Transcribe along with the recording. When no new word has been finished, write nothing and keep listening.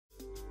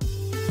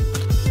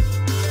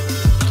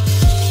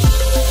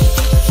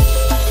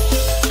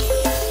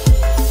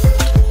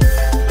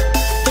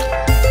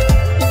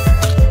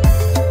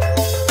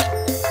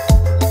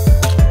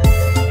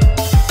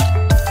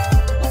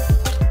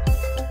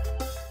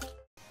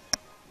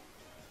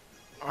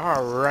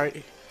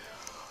Alright,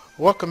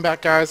 welcome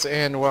back guys,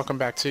 and welcome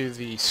back to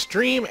the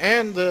stream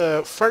and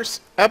the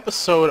first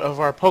episode of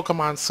our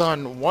Pokemon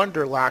Sun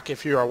Wonderlocke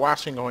if you are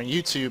watching on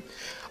YouTube.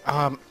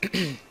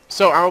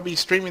 So I'll be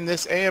streaming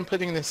this and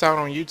putting this out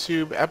on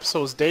YouTube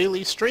episodes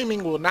daily.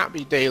 Streaming will not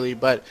be daily,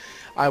 but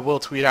I will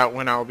tweet out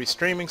when I'll be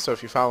streaming, so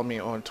if you follow me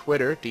on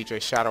Twitter,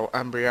 DJ Shadow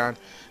Umbreon,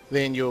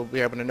 then you'll be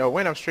able to know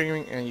when I'm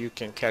streaming and you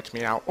can catch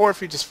me out. Or if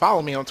you just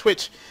follow me on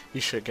Twitch, you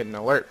should get an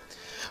alert.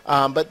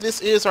 But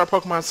this is our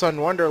Pokemon Sun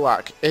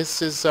Wonderlocke.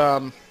 This is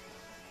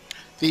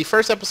the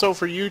first episode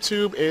for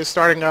YouTube is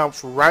starting out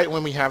right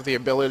when we have the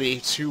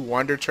ability to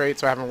Wonder Trade.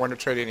 So I haven't Wonder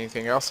Traded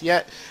anything else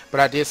yet, but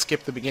I did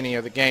skip the beginning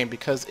of the game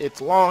because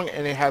it's long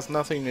and it has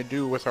nothing to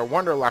do with our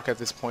Wonderlocke at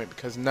this point,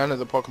 because none of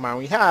the Pokemon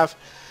we have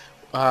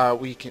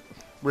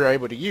we're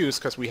able to use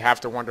because we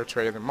have to Wonder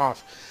Trade them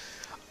off.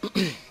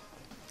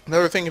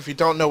 Another thing, if you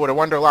don't know what a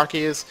Wonderlocke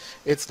is,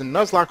 it's the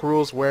Nuzlocke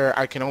rules where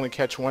I can only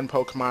catch one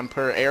Pokemon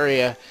per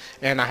area,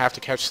 and I have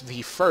to catch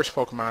the first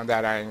Pokemon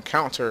that I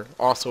encounter.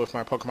 Also, if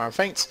my Pokemon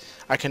faints,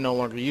 I can no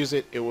longer use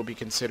it. It will be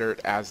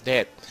considered as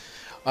dead.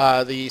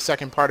 The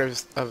second part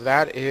of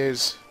that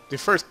is the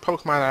first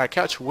Pokemon that I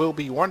catch will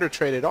be Wonder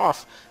Traded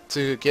off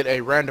to get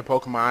a random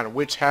Pokemon,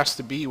 which has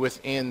to be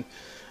within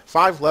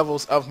 5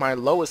 levels of my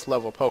lowest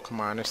level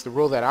Pokemon. It's the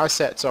rule that I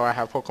set, so I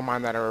have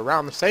Pokemon that are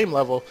around the same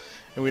level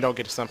and we don't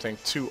get something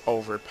too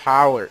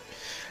overpowered.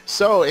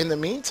 So in the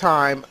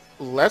meantime,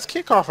 let's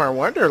kick off our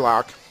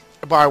Wonderlocke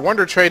by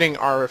Wonder Trading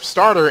our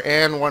starter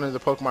and one of the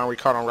Pokemon we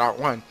caught on Route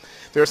 1.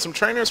 There are some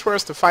trainers for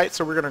us to fight,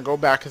 so we're going to go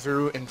back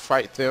through and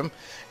fight them.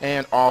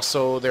 And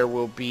also there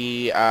will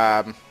be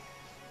two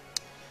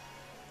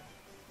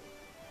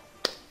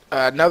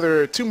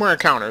more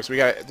encounters. We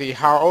got the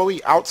Haoi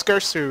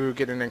outskirts to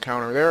get an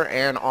encounter there,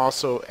 and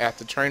also at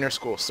the trainer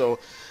school. So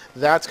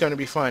that's going to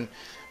be fun.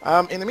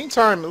 In the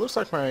meantime, it looks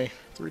like my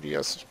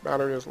 3DS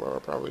battery is low. I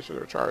probably should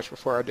have charged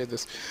before I did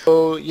this.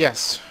 So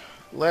yes,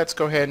 let's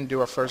go ahead and do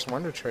our first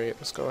Wonder Trade.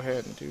 Let's go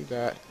ahead and do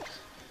that.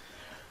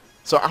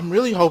 So I'm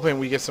really hoping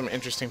we get some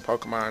interesting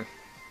Pokemon,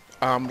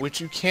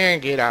 which you can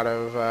get out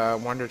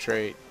of Wonder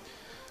Trade.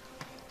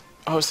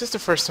 Oh, is this the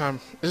first time?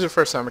 This is the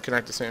first time I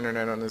connected to the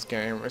internet on this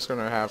game. It's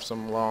gonna have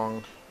some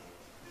long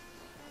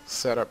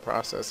setup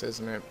process,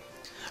 isn't it?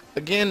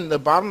 Again, the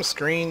bottom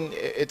screen,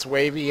 it's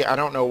wavy. I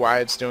don't know why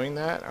it's doing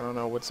that. I don't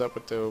know what's up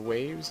with the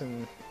waves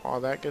and all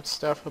that good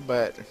stuff,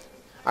 but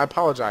I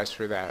apologize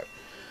for that.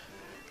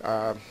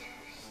 The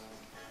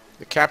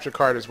capture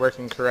card is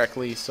working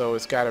correctly, so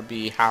it's got to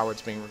be how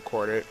it's being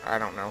recorded. I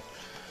don't know.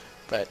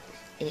 But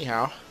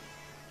anyhow,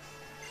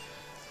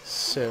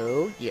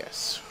 so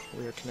yes,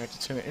 we are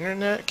connected to the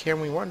internet. Can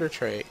we Wonder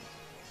Trade?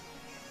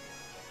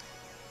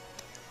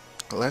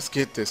 Let's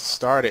get this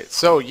started.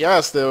 So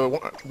yes, the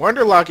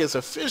Wonderlocke is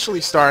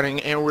officially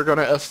starting, and we're going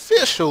to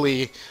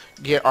officially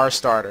get our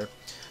starter.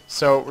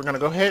 So we're going to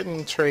go ahead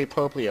and trade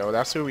Poplio.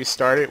 That's who we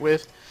started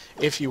with.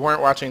 If you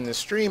weren't watching this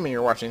stream and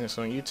you're watching this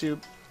on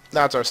YouTube,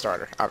 that's our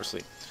starter,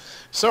 obviously.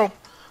 So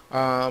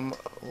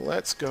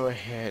let's go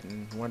ahead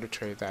and Wonder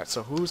Trade that.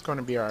 So who's going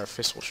to be our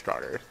official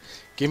starter?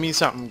 Give me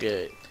something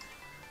good.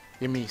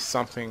 Give me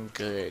something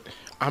good.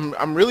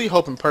 I'm really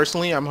hoping,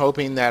 personally, I'm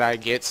hoping that I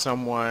get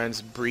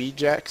someone's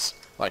breedjects.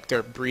 Like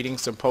they're breeding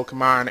some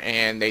Pokemon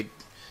and they,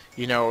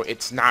 you know,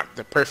 it's not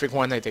the perfect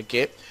one that they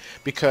get,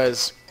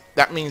 because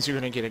that means you're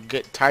going to get a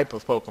good type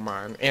of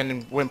Pokemon.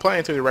 And when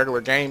playing through the regular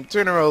game,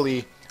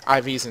 generally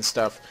IVs and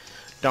stuff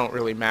don't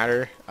really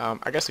matter.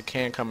 I guess it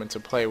can come into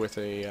play with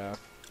a,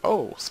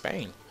 oh,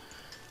 Spain.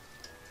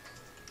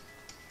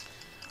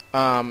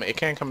 It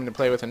can come into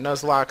play with a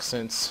Nuzlocke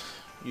since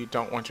you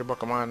don't want your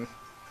Pokemon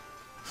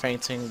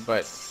fainting,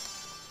 but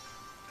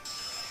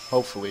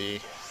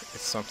hopefully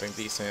it's something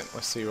decent.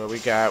 Let's see what we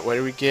got. What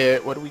do we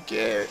get? What do we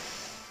get?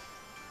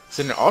 It's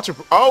an Ultra...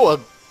 Oh, a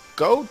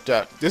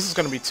Golduck. This is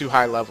going to be too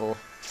high level.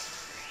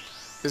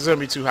 This is going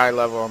to be too high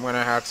level. I'm going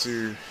to have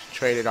to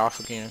trade it off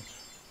again.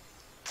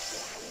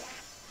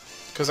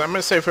 Because I'm going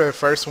to say for the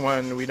first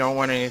one, we don't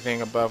want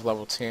anything above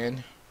level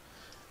 10.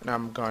 And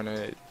I'm going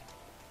to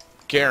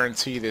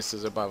guarantee this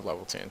is above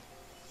level 10.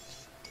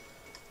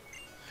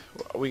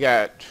 We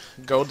got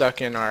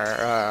Golduck in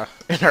our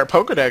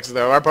Pokedex,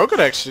 though. Our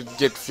Pokedex should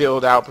get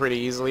filled out pretty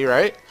easily,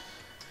 right?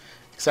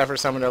 Except for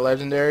some of the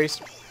legendaries.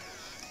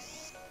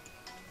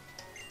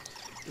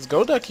 Is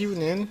Golduck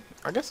even in?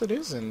 I guess it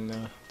is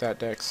in that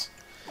dex.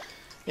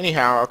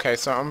 Anyhow, okay,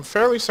 so I'm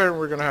fairly certain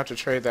we're gonna have to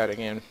trade that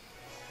again.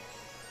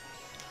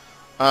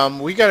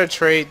 We gotta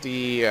trade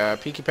the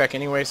Pikipek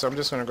anyway, so I'm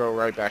just gonna go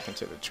right back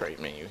into the trade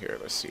menu here.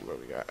 Let's see what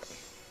we got.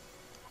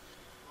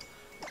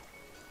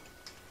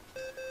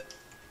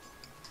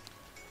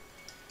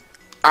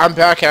 I'm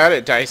back at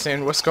it,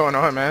 Dyson. What's going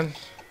on, man?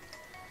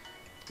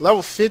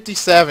 Level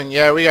 57.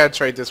 Yeah, we gotta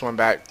trade this one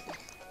back.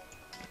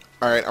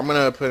 Alright, I'm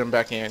gonna put him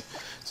back in.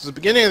 So the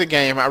beginning of the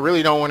game, I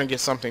really don't want to get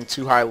something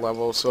too high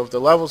level. So if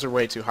the levels are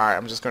way too high,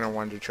 I'm just gonna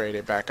want to trade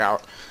it back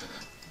out.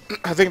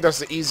 I think that's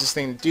the easiest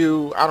thing to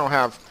do. I don't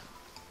have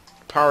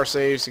power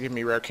saves to give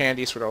me rare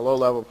candies for the low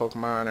level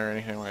Pokemon or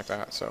anything like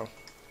that. So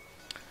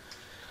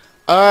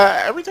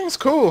Everything's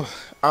cool.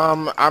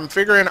 I'm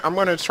figuring I'm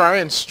gonna try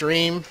and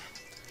stream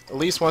at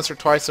least once or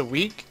twice a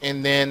week,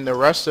 and then the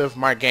rest of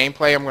my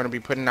gameplay I'm gonna be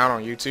putting out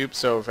on YouTube.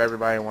 So if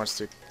anybody wants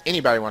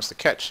to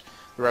catch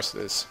the rest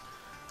of this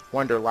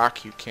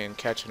Wonderlocke, you can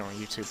catch it on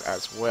YouTube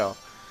as well.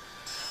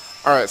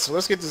 Alright, so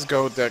let's get this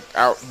gold deck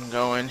out and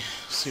going.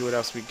 See what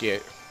else we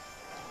get.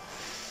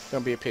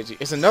 Gonna be a Pidgey.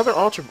 It's another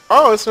Ultra.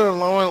 Oh, it's a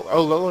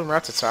Alolan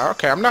Rattata.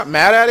 Okay, I'm not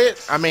mad at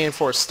it. I mean,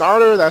 for a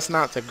starter, that's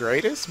not the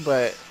greatest,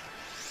 but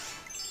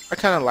I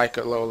kind of like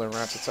Alolan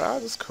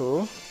Rattata. It's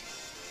cool.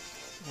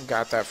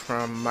 Got that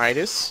from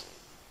Midas.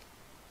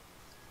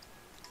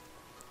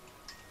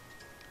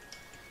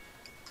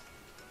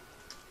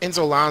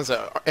 Enzo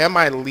Lanza. Am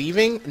I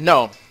leaving?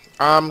 No.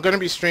 I'm going to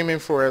be streaming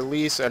for at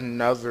least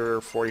another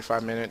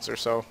 45 minutes or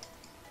so.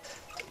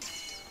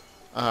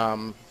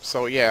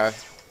 So yeah,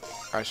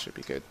 I should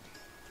be good.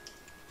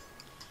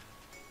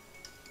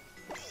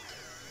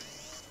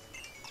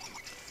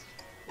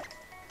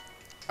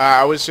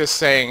 I was just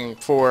saying,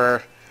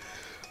 for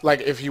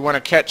like, if you want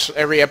to catch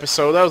every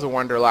episode of the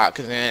Wonderlocke,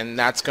 then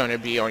that's going to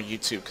be on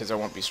YouTube, because I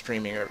won't be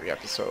streaming every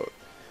episode.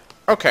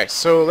 Okay,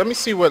 so let me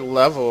see what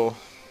level.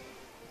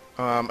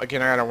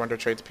 Again, I gotta Wonder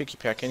Trade the Picky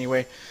Pack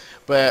anyway,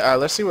 but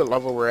let's see what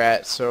level we're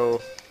at.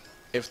 So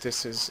if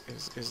this is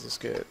this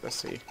good? Let's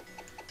see.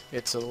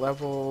 It's a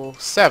level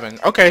 7.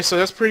 Okay, so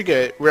that's pretty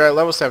good. We're at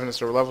level 7.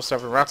 So level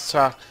 7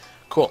 Rattata.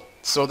 Cool.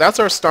 So that's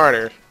our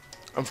starter.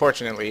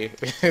 Unfortunately,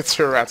 it's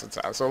a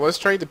Rattata. So let's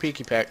trade the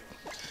Picky Pack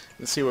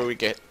and see what we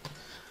get.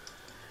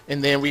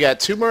 And then we got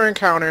 2 more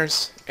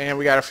encounters, and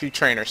we got a few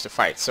trainers to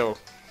fight. So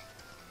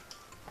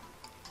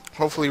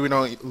hopefully we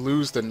don't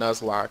lose the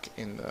Nuzlocke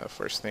in the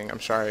first thing. I'm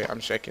sorry, I'm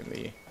checking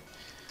the...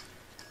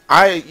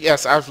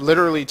 Yes, I've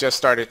literally just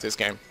started this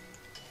game.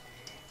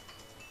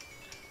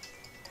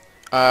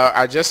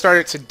 I just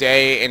started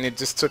today, and it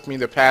just took me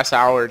the past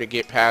hour to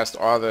get past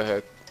all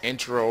the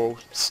intro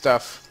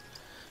stuff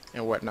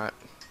and whatnot.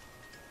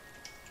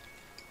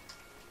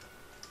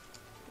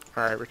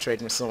 Alright, we're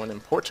trading with someone in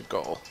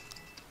Portugal.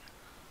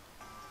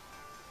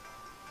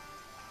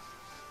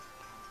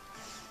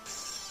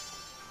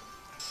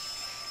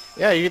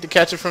 Yeah, you get to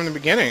catch it from the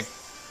beginning.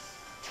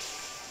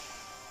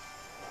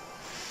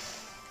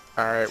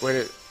 Alright, what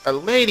is a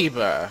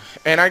Ladybug?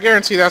 And I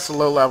guarantee that's a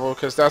low level,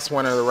 because that's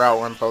one of the Route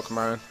 1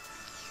 Pokemon.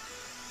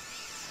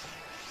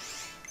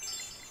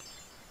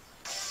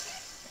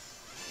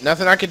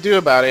 Nothing I can do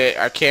about it.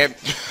 I can't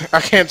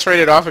I can't trade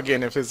it off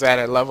again if it's at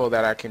a level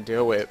that I can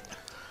deal with.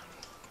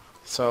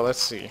 So let's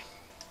see.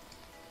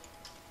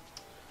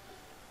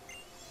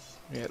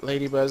 We got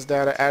Ladybug's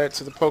data added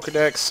to the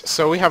Pokedex.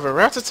 So we have a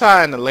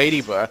Rattata and a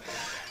Ladybug.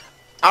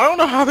 I don't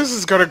know how this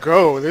is gonna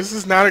go. This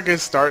is not a good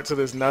start to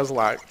this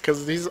Nuzlocke,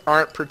 because these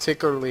aren't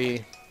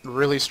particularly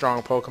really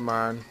strong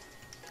Pokemon.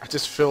 I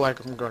just feel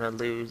like I'm gonna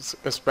lose,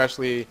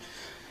 especially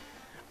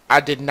I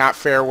did not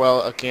fare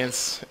well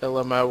against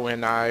Ilima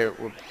when I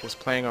was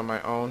playing on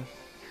my own.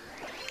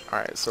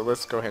 Alright, so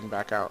let's go ahead and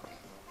back out.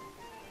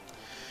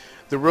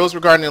 The rules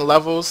regarding the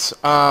levels.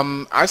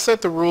 I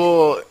set the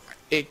rule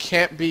it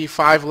can't be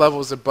 5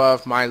 levels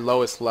above my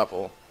lowest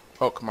level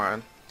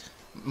Pokemon.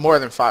 More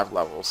than 5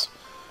 levels.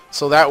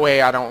 So that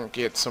way I don't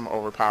get some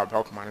overpowered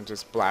Pokemon and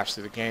just blast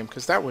through the game,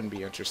 because that wouldn't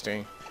be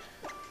interesting.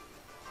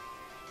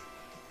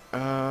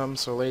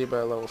 So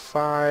Ladybug level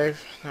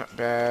 5. Not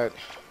bad.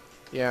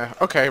 Yeah,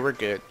 okay, we're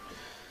good.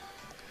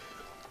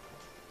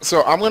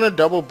 So I'm going to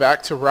double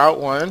back to Route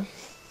 1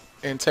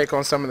 and take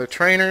on some of the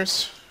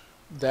trainers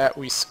that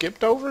we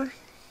skipped over.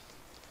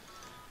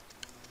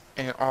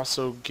 And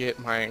also get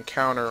my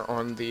encounter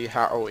on the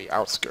Haoi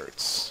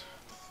outskirts.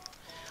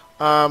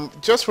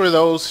 Just for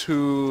those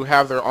who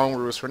have their own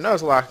rules for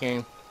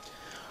Nuzlocking,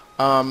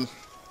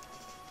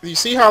 you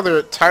see how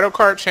the title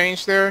card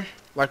changed there?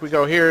 Like we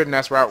go here and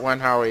that's Route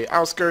 1 Haoi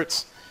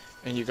outskirts,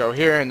 and you go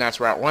here and that's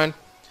Route 1.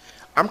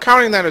 I'm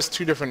counting that as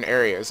 2 different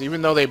areas.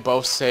 Even though they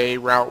both say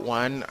Route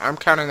 1, I'm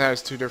counting that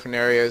as 2 different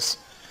areas.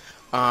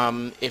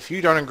 If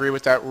you don't agree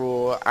with that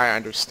rule, I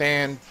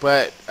understand,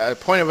 but the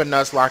point of a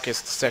Nuzlocke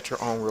is to set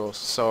your own rules.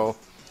 So,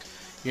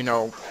 you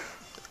know,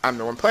 I'm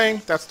the one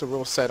playing, that's the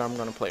rule set I'm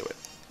going to play with.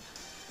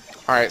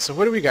 Alright, so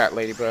what do we got,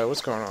 Ladybug?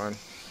 What's going on?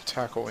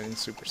 Tackle and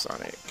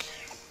Supersonic.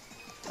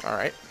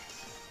 Alright.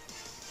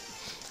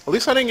 At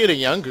least I didn't get a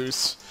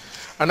Yungoos.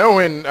 I know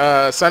when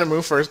Sun and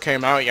Moon first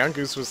came out,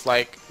 Yungoos was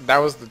like, that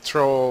was the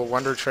troll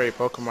Wonder Trade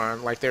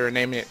Pokemon. Like they were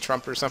naming it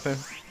Trump or something.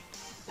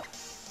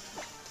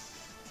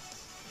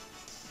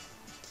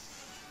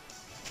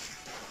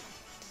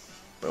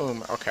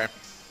 Boom, okay.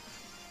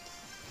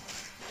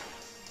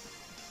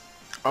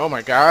 Oh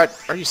my god,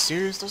 are you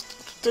serious? Those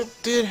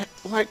did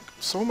like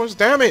so much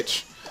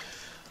damage.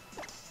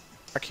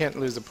 I can't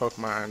lose a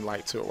Pokemon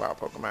like to a wild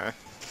Pokemon.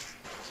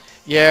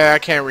 Yeah, I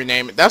can't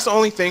rename it. That's the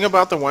only thing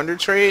about the Wonder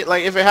Trade.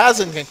 Like if it has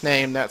a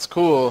nickname, that's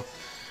cool.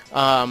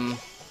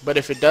 But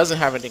if it doesn't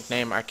have a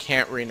nickname, I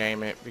can't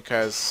rename it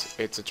because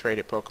it's a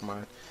traded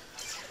Pokemon.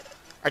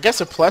 I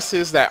guess a plus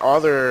is that all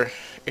their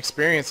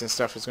experience and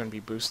stuff is going to be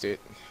boosted,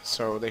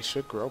 so they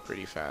should grow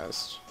pretty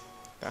fast.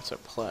 That's a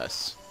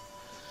plus.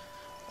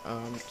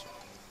 Um,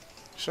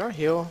 should I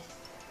heal?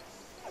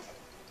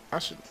 I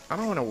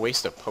don't want to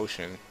waste a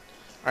potion.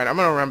 Alright, I'm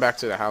gonna run back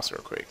to the house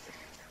real quick.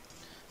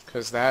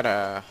 Cause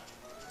that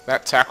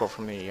tackle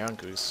from the young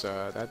goose,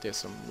 that did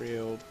some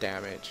real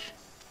damage.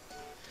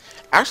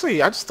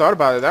 Actually, I just thought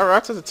about it. That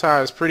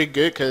Rattata is pretty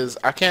good because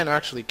I can't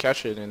actually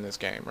catch it in this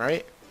game,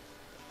 right?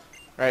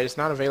 Right, it's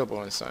not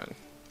available in Sun.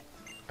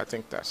 I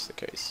think that's the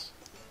case.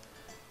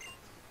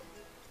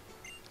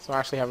 So I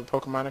actually have a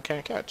Pokemon I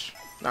can't catch.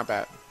 Not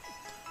bad.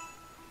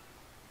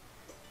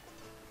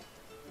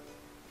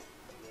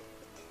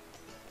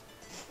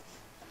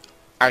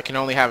 I can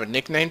only have a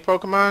nicknamed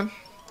Pokemon.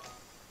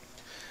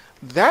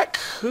 That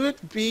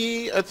could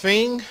be a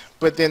thing,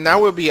 but then that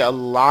would be a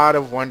lot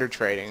of wonder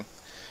trading.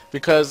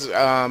 Because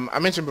I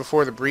mentioned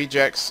before the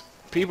Breejects,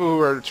 people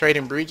who are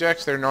trading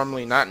Breejects, they're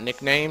normally not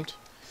nicknamed.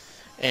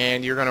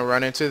 And you're going to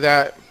run into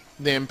that.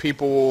 Then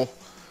people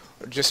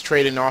are just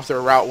trading off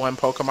their Route 1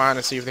 Pokemon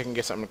to see if they can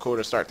get something cool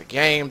to start the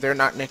game. They're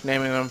not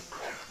nicknaming them.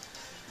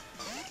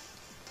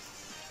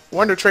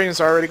 Wonder trading is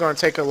already going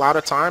to take a lot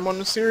of time on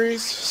the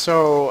series.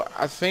 So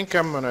I think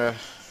I'm going to...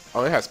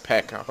 Oh, it has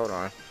Peck. Oh, hold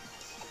on.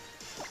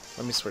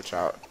 Let me switch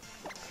out.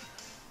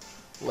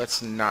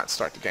 Let's not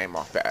start the game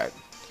off bad.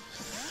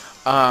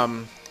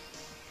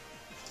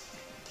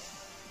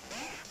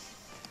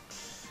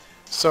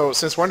 So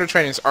since Wonder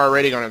Training is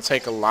already going to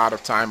take a lot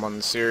of time on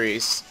the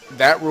series,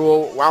 that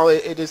rule, while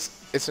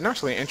it's an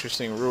actually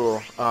interesting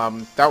rule,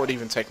 that would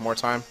even take more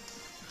time.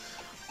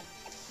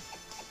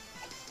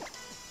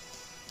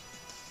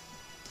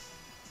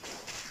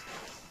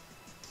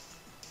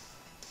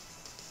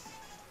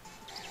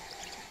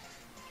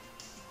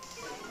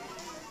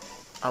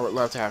 I would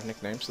love to have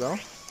nicknames though.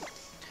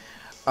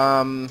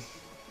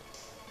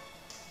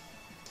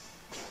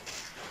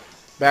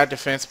 Bad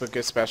defense, but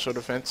good special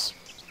defense.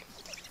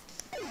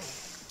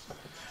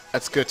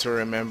 That's good to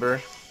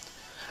remember.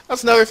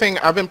 That's another thing.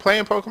 I've been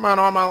playing Pokemon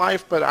all my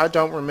life, but I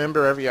don't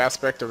remember every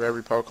aspect of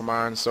every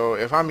Pokemon. So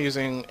if I'm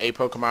using a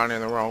Pokemon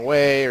in the wrong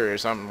way or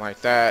something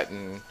like that,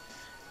 and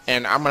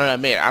I'm gonna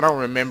admit I don't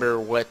remember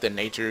what the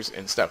natures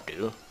and stuff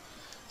do.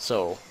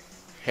 So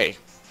hey,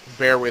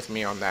 bear with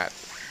me on that.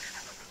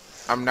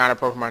 I'm not a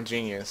Pokemon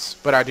genius,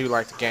 but I do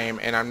like the game,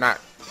 and I'm not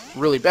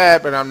really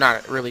bad, but I'm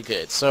not really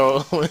good.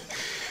 So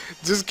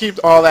just keep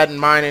all that in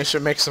mind, and it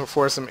should make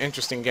for some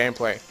interesting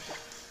gameplay.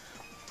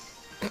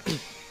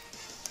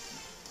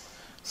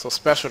 So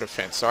special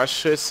defense. So I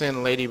should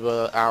send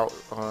Ladybug out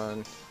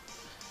on...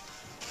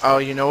 Oh,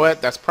 you know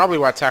what? That's probably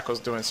why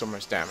Tackle's doing so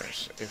much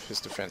damage, if his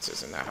defense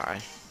isn't that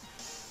high.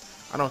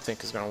 I don't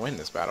think he's going to win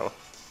this battle.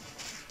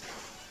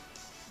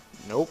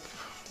 Nope.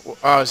 Oh,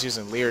 I was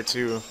using Leer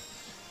too.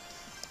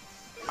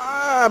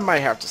 I might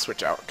have to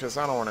switch out, because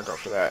I don't want to go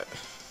for that.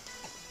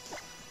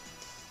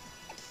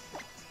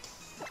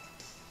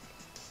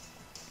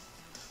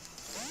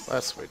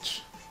 Let's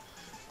switch.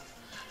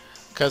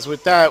 Because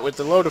with that, with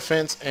the low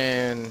defense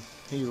and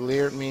he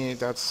leered me,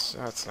 that's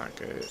not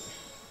good.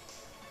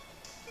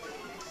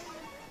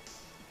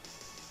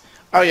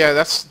 Oh yeah,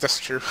 that's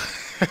true.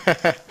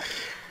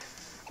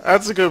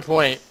 That's a good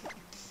point.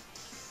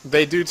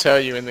 They do tell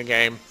you in the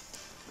game.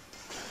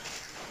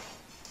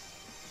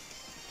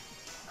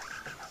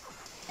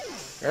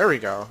 There we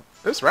go.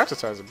 This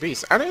Rattata is a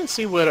beast. I didn't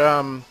see what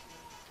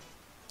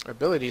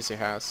abilities he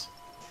has.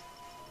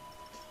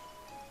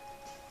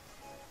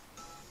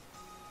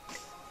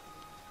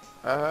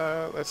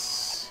 Let's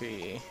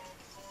see.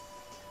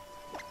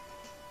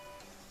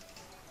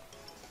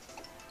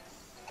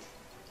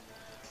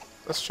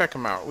 Let's check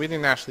him out. We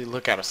didn't actually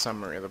look at a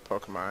summary of the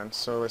Pokemon.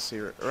 So let's see.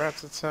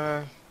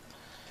 Rattata.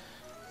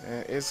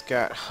 It's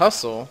got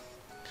Hustle.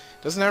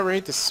 Doesn't that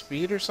rate the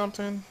speed or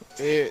something?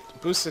 It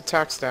boosts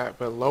attack stat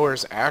but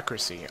lowers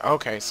accuracy.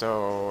 Okay,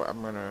 so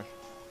I'm gonna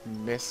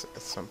miss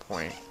at some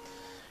point.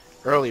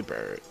 Early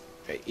bird.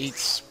 It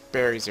eats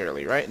berries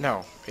early, right?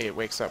 No, it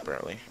wakes up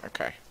early.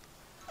 Okay.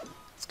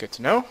 It's good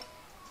to know.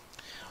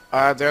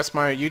 That's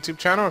my YouTube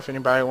channel. If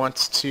anybody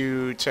wants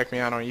to check me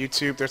out on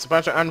YouTube, there's a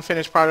bunch of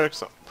unfinished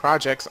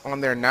projects on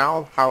there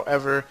now.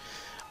 However,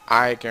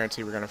 I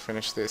guarantee we're going to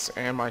finish this.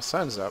 And my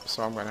son's up,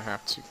 so I'm going to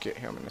have to get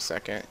him in a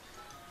second.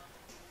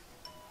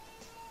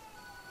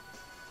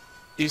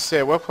 You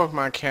said, what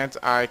Pokemon can't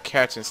I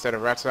catch instead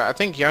of Rattata? I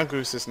think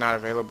Yungoos is not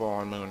available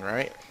on Moon,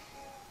 right?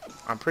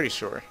 I'm pretty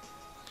sure.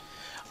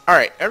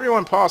 Alright,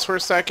 everyone pause for a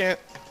second.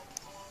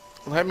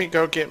 Let me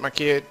go get my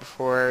kid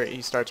before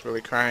he starts really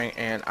crying,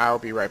 and I'll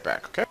be right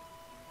back, okay?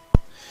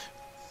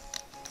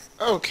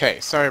 Okay,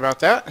 sorry about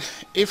that.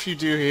 If you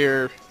do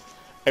hear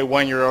a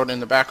 1-year-old in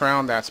the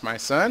background, that's my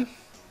son.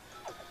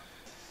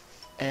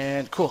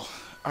 And cool.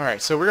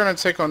 Alright, so we're going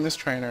to take on this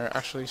trainer.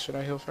 Actually, should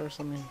I heal first?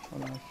 Let me,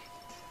 hold on.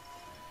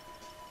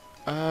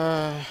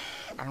 I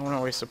don't want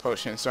to waste a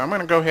potion, so I'm going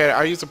to go ahead.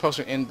 I'll use a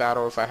potion in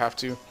battle if I have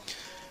to.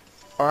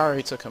 Oh, I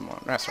already took him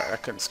on. That's right, I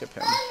couldn't skip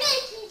him.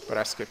 But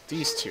I skipped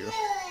these two.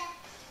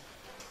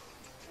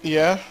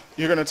 Yeah?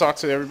 You're going to talk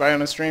to everybody on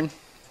the stream?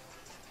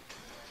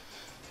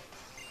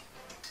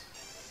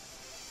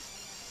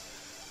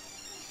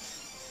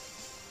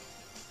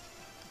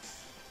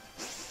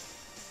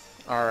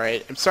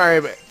 Alright, I'm sorry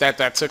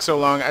that took so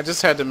long. I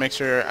just had to make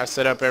sure I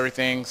set up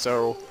everything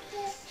so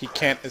he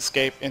can't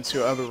escape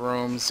into other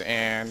rooms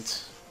and,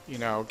 you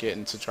know, get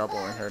into trouble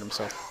and hurt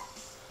himself.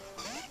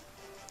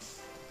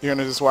 You're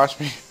gonna just watch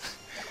me?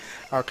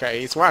 Okay,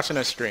 he's watching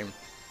a stream.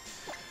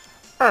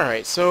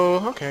 Alright, so,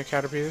 okay,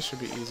 Caterpie, this should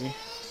be easy.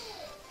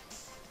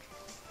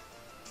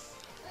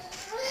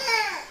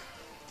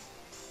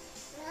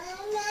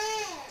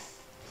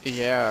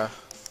 Yeah.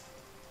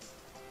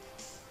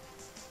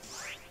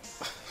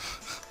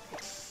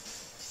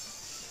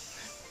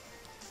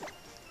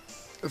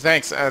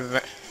 Thanks,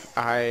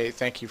 I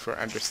thank you for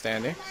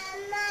understanding.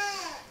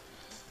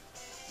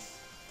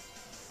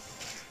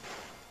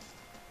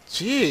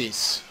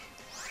 Jeez.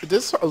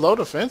 This low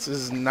defense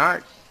is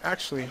not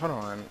actually, hold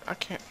on, I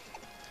can't.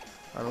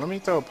 Let me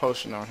throw a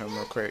potion on him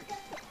real quick.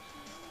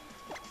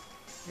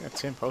 I got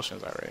 10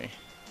 potions already.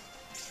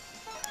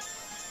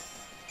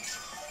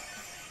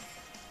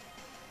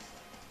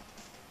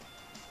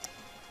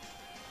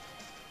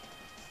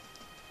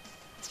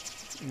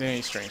 Then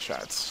he string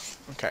shots.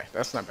 Okay,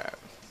 that's not bad.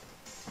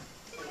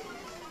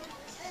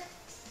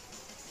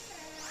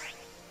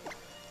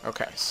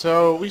 Okay,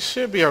 so we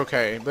should be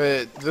okay,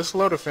 but this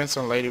low defense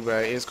on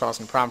Ladybug is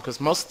causing a problem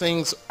because most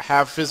things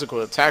have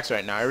physical attacks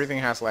right now. Everything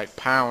has like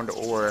pound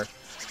or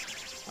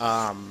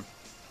can't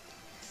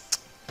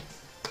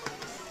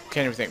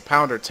even think,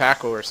 pound or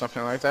tackle or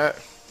something like that,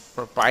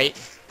 or bite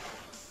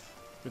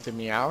with the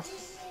Meowth.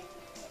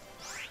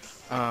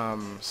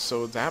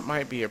 So that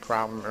might be a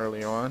problem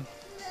early on.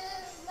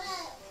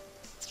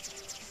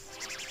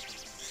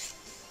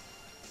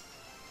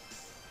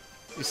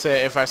 You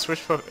said if I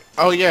switch Pokemon...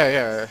 Oh,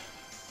 yeah.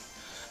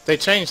 They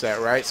changed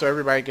that, right? So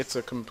everybody gets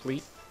a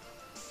complete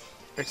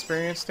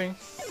experience thing?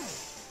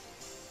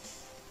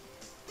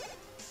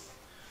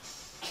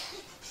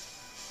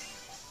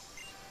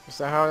 Is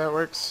that how that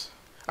works?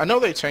 I know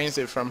they changed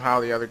it from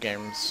how the other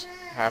games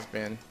have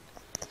been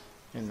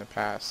in the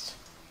past.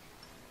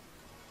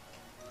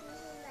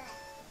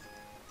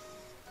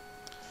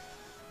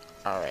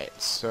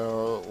 Alright,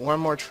 so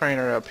one more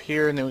trainer up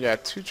here, and then we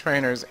got 2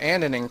 trainers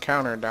and an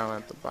encounter down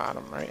at the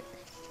bottom, right?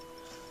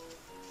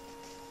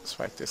 Let's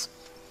fight this.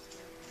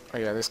 Oh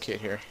yeah, this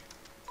kid here.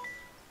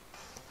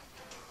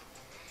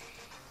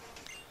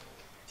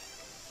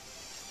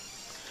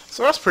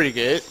 So that's pretty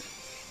good.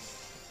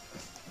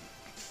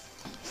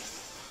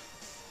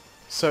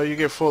 So you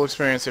get full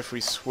experience if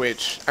we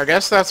switch. I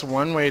guess that's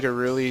one way to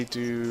really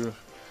do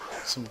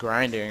some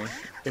grinding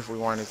if we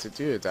wanted to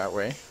do it that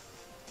way.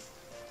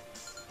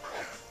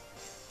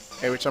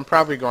 Hey, which I'm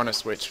probably going to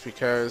switch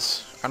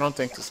because I don't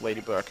think this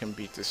Ladybug can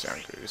beat this young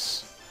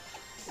goose.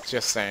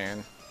 Just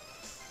saying.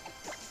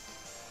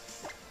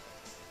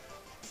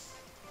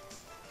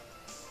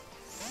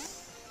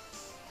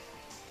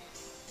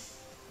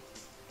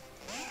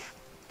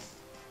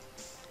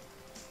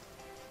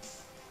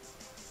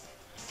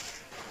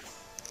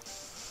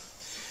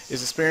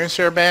 Is experience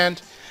share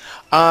banned?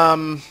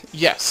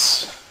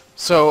 Yes.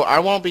 So I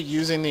won't be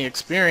using the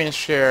experience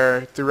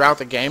share throughout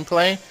the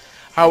gameplay.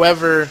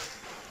 However,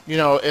 you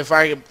know, if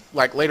I,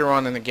 like, later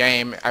on in the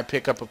game, I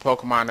pick up a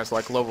Pokemon that's,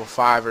 like, level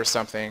 5 or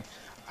something,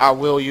 I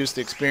will use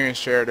the experience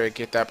share to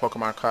get that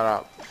Pokemon caught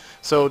up.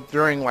 So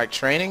during, like,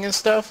 training and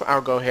stuff,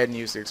 I'll go ahead and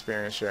use the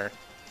experience share.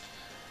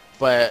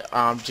 But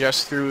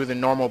just through the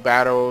normal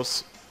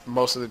battles,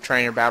 most of the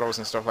trainer battles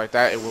and stuff like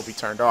that, it will be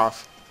turned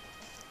off.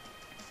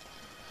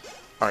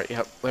 Alright,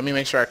 yep. Let me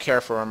make sure I care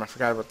for him. I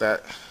forgot about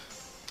that.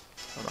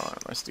 Hold on,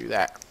 let's do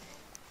that.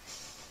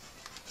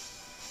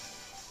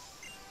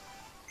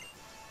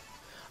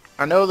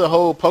 I know the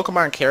whole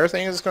Pokemon care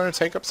thing is going to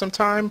take up some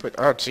time, but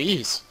oh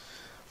jeez.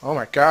 Oh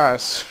my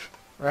gosh.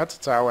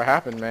 Rattata, what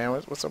happened, man?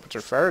 What's up with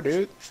your fur,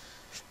 dude?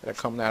 Gotta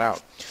comb that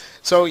out.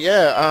 So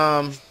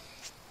yeah,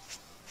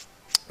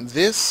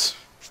 this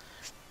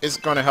is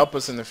going to help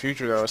us in the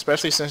future though,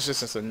 especially since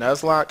this is a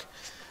Nuzlocke.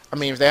 I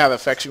mean, if they have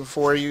affection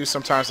for you,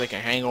 sometimes they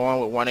can hang on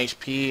with 1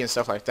 HP and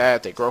stuff like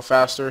that. They grow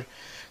faster.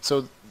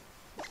 So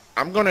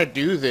I'm going to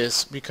do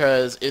this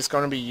because it's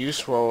going to be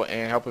useful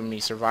in helping me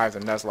survive the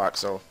Nuzlocke.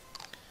 So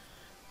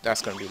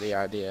that's going to be the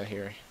idea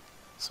here.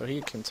 So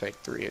he can take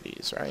 3 of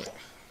these, right?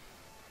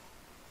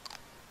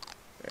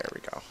 There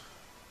we go.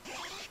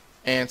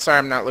 And sorry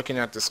I'm not looking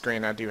at the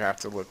screen. I do have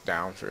to look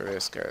down for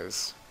this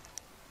because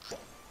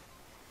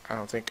I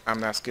don't think I'm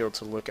that skilled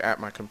to look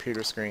at my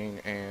computer screen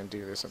and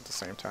do this at the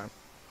same time.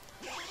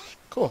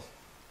 Cool.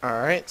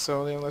 Alright,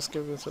 so then let's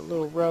give this a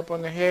little rub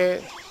on the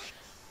head.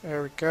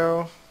 There we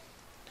go.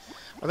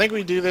 I think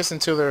we do this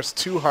until there's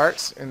 2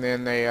 hearts, and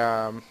then they,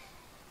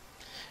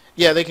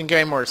 yeah, they can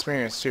gain more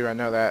experience too, I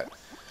know that.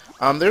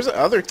 There's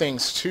other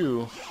things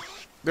too.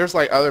 There's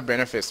like other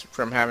benefits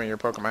from having your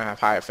Pokemon have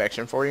high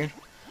affection for you.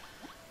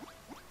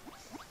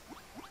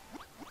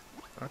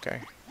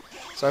 Okay.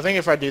 So I think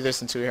if I do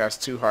this until he has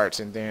 2 hearts,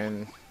 and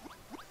then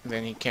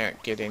he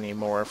can't get any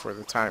more for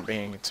the time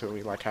being until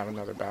we like have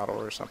another battle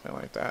or something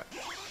like that.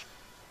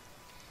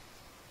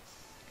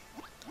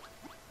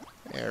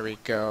 There we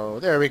go.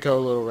 There we go,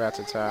 little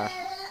Rattata.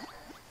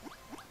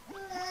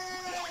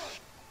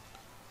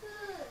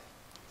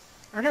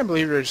 I can't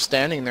believe you're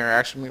standing there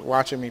actually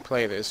watching me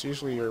play this.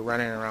 Usually you're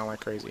running around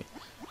like crazy.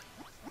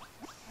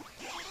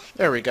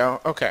 There we go.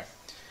 Okay.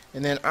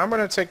 And then I'm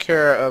going to take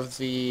care of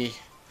the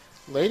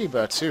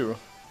ladybug too.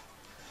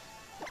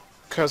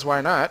 Because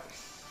why not?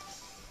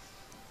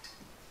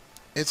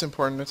 It's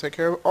important to take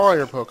care of all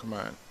your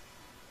Pokemon.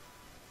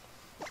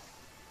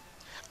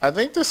 I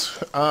think this,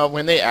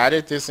 when they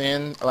added this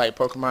in, like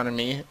Pokemon and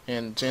Me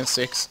in Gen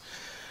 6.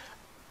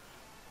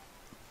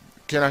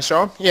 Can I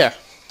show them? Yeah.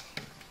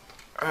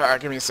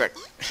 Give me a sec.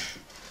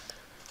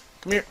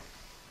 Come here.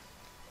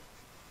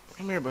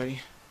 Come here, buddy.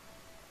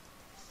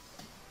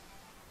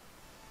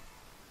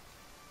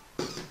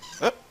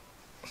 Oh.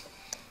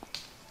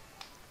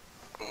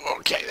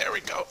 Okay, there we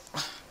go.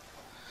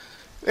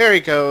 There he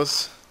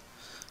goes.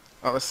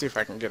 Oh, let's see if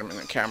I can get him in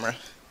the camera.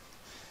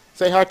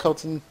 Say hi,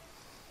 Colton.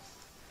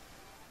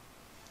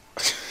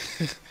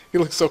 He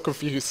looks so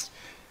confused.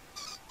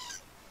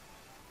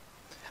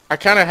 I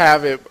kind of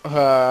have it.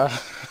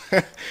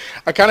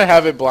 I kind of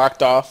have it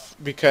blocked off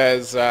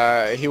because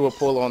he will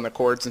pull on the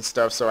cords and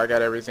stuff. So I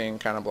got everything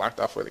kind of blocked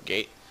off with a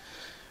gate.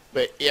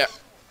 But yeah.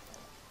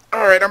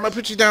 All right, I'm gonna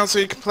put you down so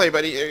you can play,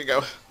 buddy. There you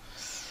go.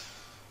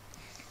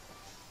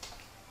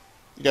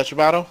 You got your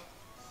bottle?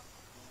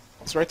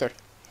 It's right there.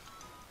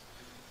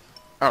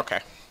 Okay.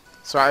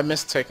 So I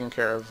missed taking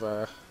care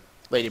of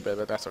Ladybug,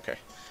 but that's okay.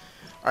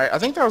 Alright, I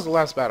think that was the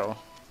last battle.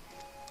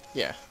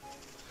 Yeah.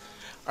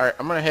 Alright,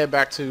 I'm gonna head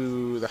back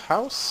to the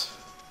house.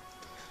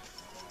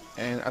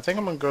 And I think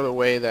I'm gonna go the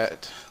way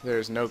that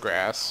there's no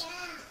grass.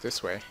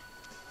 This way.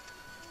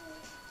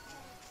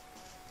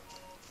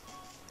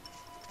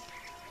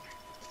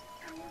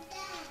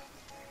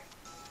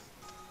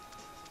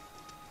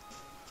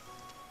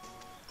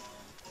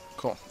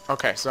 Cool.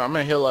 Okay, so I'm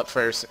gonna heal up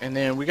first, and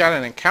then we got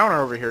an encounter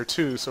over here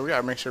too, so we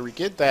gotta make sure we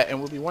get that, and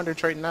we'll be Wonder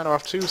Trading that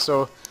off too.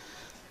 So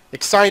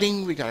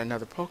exciting! We got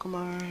another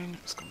Pokemon.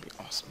 It's gonna be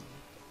awesome.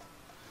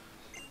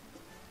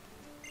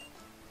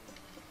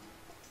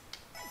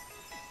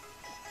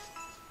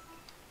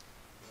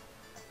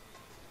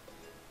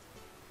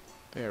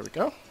 There we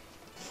go.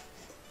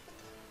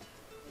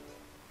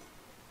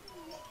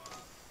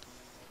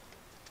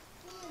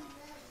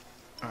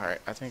 All right,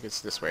 I think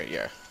it's this way.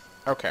 Yeah.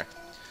 Okay.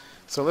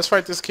 So let's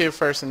fight this kid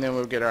first, and then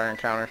we'll get our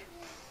encounter.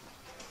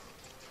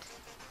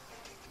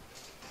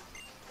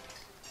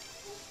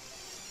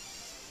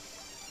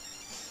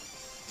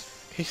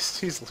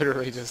 He's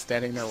literally just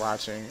standing there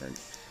watching.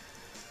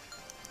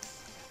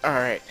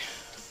 Alright.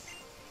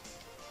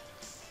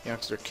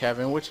 Youngster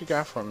Kevin, what you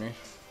got for me?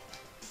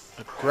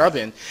 A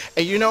Grubbin.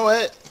 And you know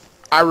what?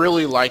 I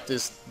really like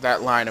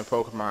that line of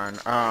Pokemon.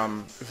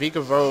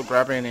 Vikavolt,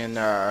 Grubbin,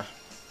 and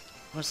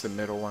what's the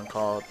middle one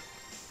called?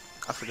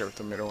 I forget what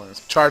the middle one is.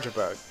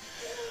 Charjabug.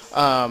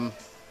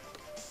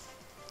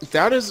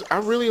 That is, I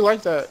really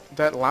like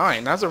that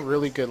line. That's a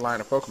really good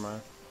line of Pokemon.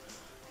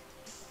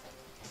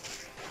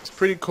 It's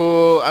pretty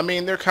cool. I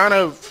mean, they're kind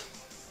of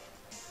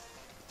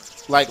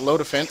like low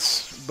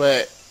defense,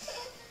 but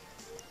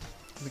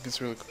I think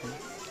it's really cool.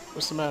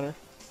 What's the matter?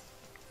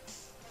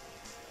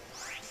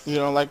 You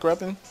don't like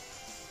Grubbin?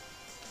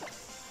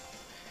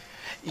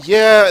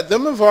 Yeah,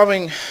 them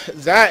evolving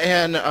that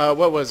and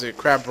what was it?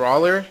 Crab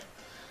Brawler.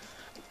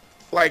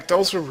 Like,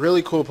 those were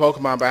really cool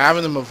Pokemon, but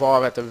having them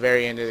evolve at the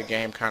very end of the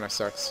game kind of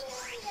sucks.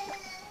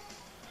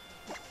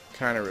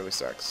 Kind of really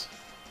sucks.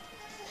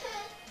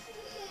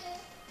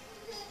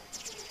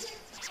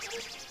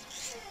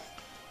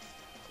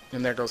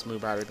 And there goes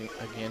Move Out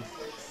again.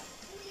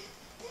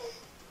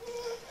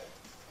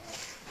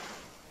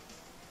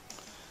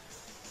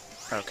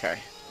 Okay.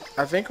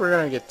 I think we're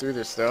going to get through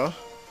this, though.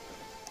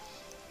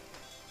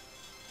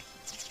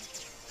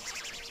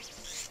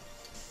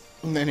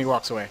 And then he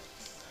walks away.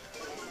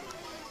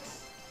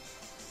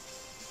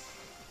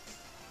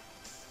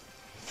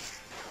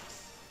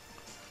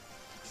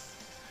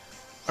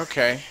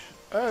 Okay.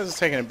 This is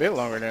taking a bit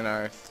longer than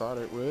I thought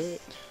it would.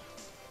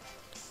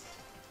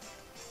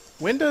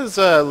 When does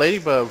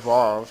Ladybug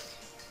evolve?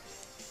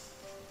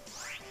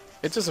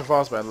 It just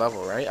evolves by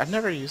level, right? I've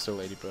never used a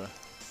Ladybug.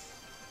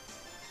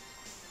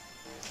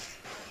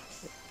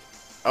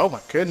 Oh my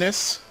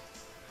goodness.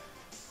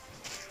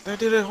 That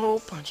did a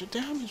whole bunch of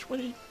damage.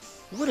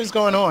 What is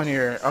going on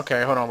here?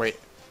 Okay, hold on, wait.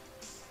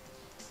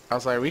 I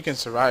was like, we can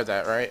survive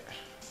that, right?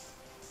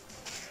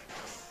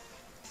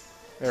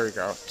 There we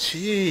go.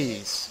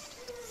 Jeez.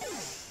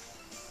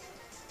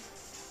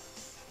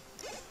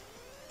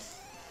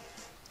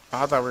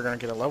 I thought we were going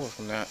to get a level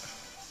from that.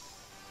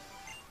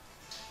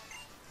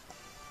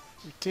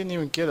 We didn't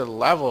even get a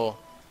level.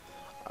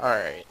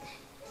 Alright.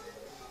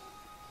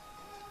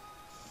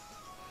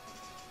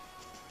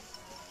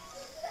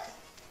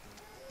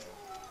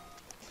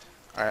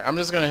 Alright, I'm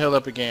just going to heal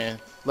up again.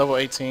 Level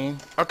 18.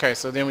 Okay,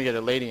 so then we get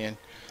a Ladian.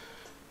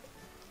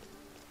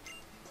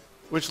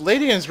 Which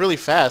Ladian's really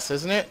fast,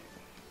 isn't it?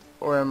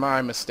 Or am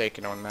I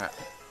mistaken on that?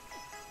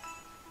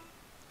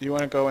 You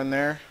want to go in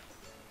there?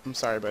 I'm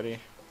sorry, buddy.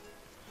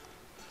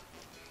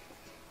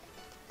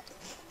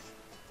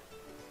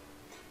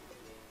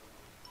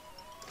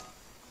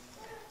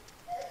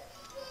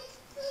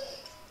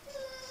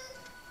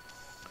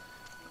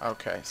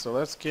 Okay, so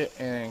let's get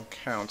an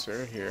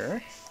encounter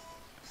here.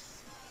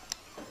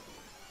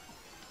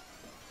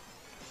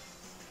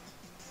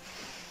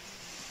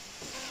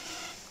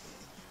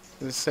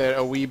 This said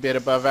a wee bit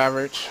above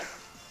average.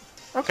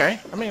 Okay,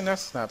 I mean,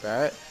 that's not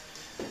bad.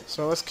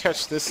 So let's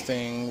catch this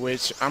thing,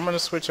 which I'm going to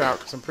switch out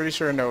because I'm pretty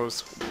sure it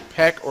knows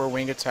peck or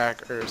wing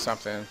attack or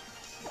something.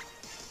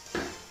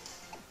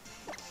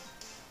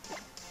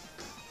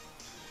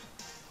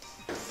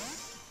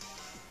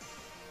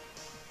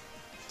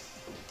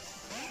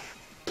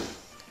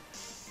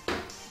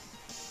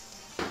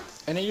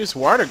 And it used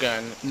water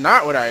gun,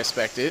 not what I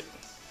expected.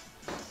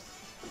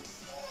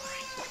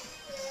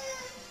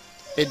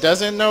 It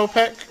doesn't know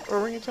peck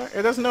or wing attack?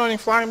 It doesn't know any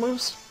flying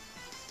moves?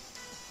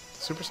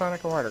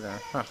 Supersonic or water gun,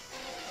 huh.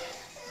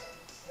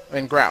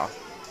 And growl.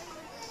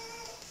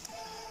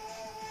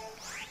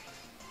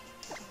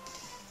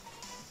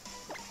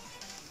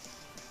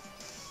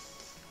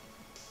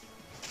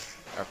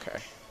 Okay.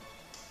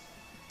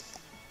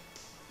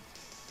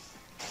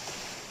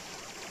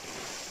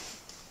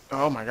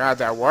 Oh my god,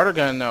 that water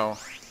gun though.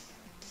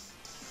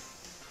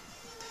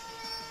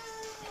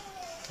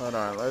 Hold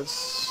on,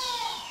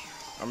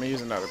 I'm gonna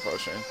use another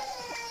potion.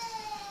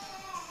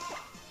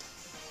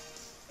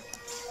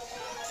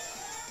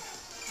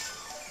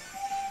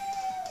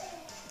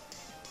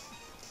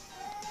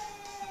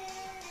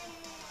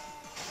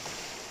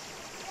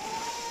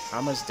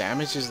 How much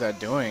damage is that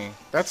doing?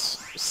 That's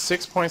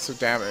 6 points of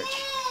damage.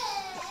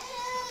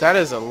 That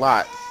is a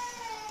lot.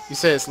 You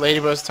said it's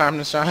Ladybug's time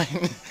to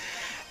shine?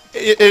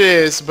 It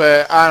is,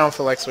 but I don't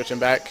feel like switching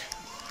back.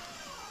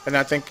 And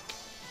I think...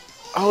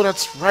 Oh,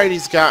 that's right,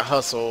 he's got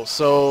hustle.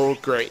 So,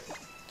 great.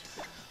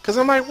 Because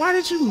I'm like, why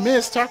did you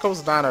miss?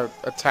 Taco's not an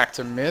attack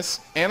to miss.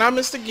 And I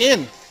missed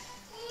again.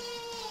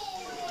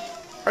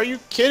 Are you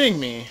kidding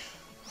me?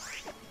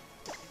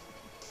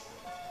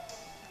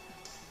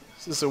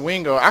 This is a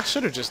Wingo. I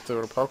should have just threw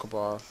a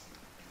Pokeball.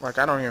 Like,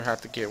 I don't even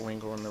have to get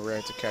Wingo in the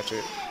red to catch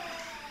it.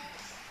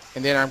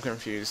 And then I'm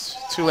confused.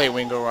 Too late,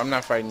 Wingo. I'm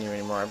not fighting you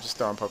anymore. I'm just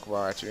throwing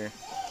Pokeball at you.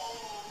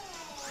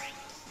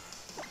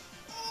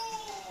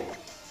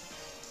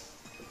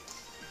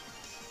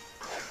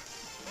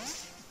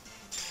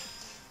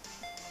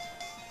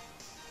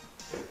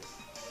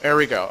 There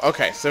we go.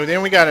 Okay, so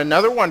then we got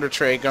another Wonder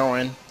Trait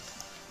going.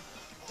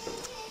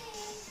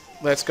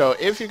 Let's go.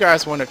 If you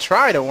guys want to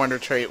try to Wonder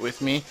Trait with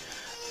me,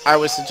 I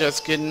would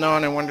suggest getting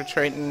on and Wonder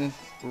Trading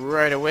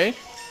right away.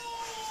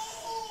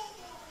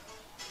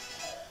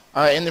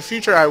 In the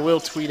future, I will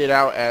tweet it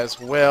out as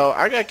well.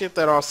 I gotta get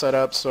that all set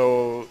up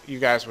so you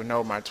guys would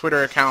know my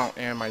Twitter account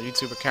and my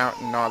YouTube account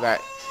and all that.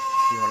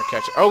 If you want to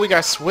catch it. Oh, we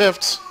got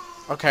Swift.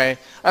 Okay,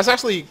 that's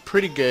actually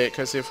pretty good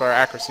because if our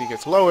accuracy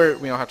gets lower,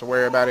 we don't have to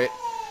worry about it.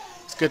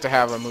 It's good to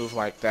have a move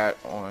like that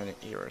on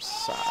your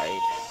side.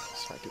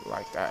 So I do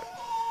like that.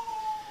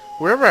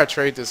 Whoever I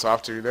trade this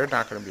off to, they're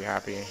not going to be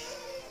happy.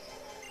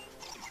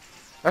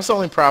 That's the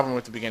only problem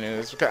with the beginning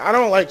is because I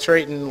don't like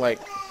trading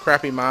like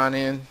crappy mon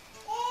in.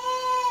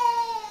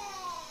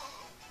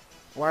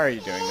 Why are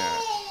you doing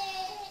that?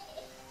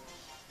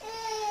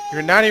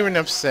 You're not even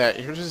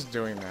upset. You're just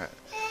doing that.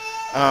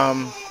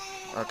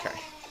 Okay.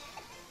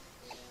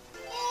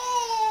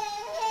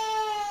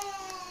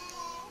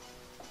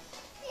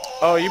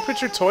 Oh, you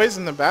put your toys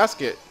in the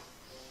basket.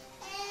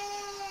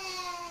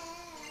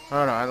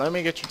 Hold on, let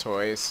me get your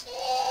toys.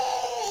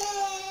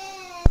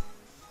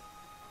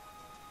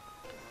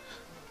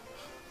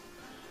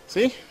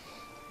 See?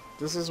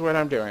 This is what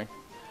I'm doing.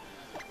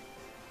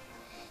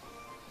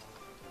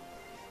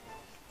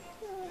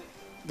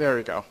 There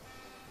we go.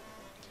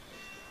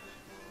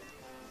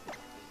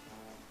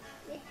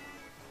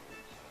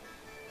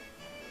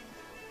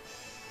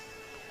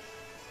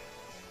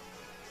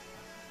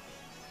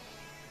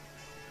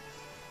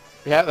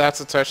 Yeah,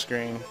 that's a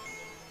touchscreen.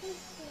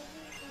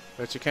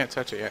 But you can't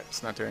touch it yet.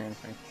 It's not doing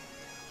anything.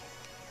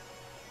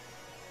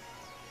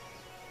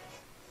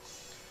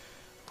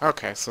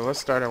 Okay, so let's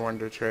start our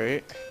Wonder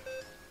Trait.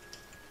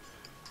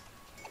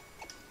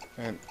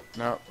 And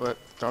no,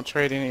 don't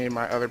trade any of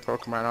my other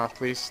Pokemon off,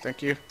 please.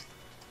 Thank you.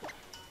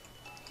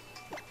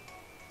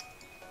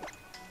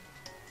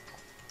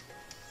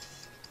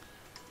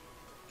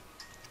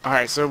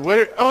 Alright, so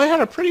what... Oh, it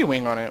had a Pretty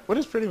Wing on it. What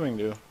does Pretty Wing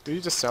do? Do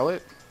you just sell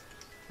it?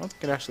 I don't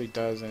think it actually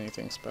does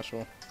anything special.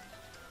 What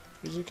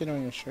did you get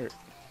on your shirt?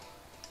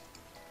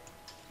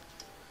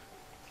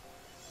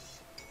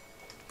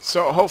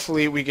 So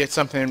hopefully we get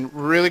something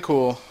really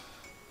cool.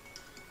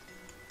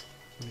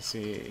 Let me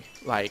see.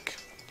 Like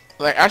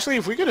actually,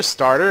 if we get a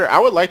starter, I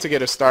would like to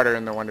get a starter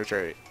in the Wonder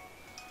Trait.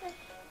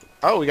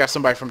 Oh, we got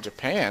somebody from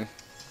Japan.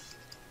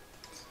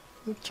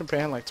 Isn't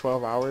Japan like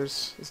 12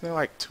 hours? Isn't it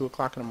like 2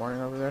 o'clock in the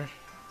morning over there?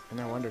 And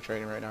they're Wonder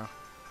Trading right now.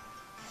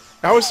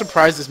 It always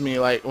surprises me,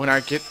 like when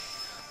I get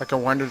like a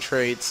Wonder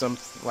Trait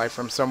like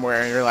from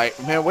somewhere, and you're like,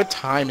 man, what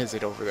time is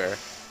it over there?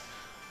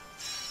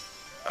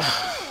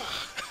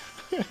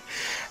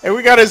 And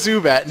we got a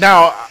Zubat.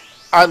 Now,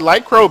 I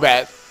like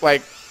Crobat.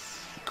 Like,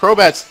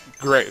 Crobat's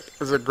great.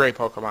 It's a great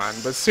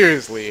Pokemon. But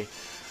seriously,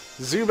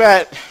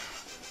 Zubat...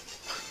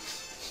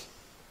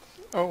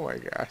 Oh my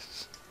gosh.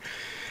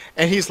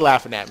 And he's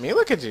laughing at me.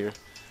 Look at you.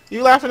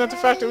 You laughing at the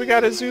fact that we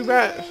got a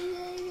Zubat?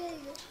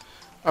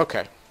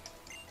 Okay.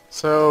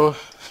 So,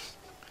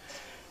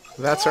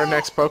 that's our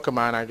next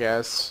Pokemon, I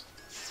guess.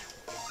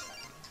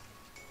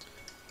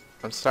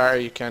 I'm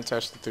sorry you can't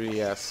touch the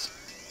 3DS.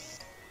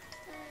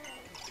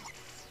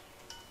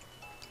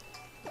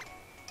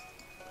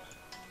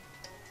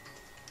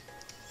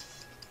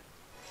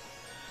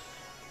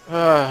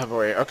 Oh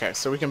boy. Okay,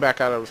 so we can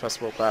back out of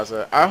Festival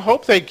Plaza. I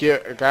hope they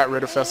got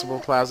rid of Festival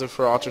Plaza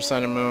for Ultra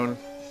Sun and Moon,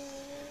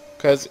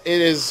 because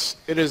it is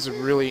a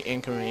really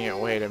inconvenient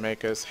way to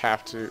make us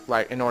have to,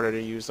 like, in order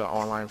to use the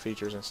online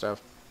features and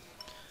stuff.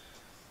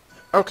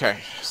 Okay,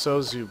 so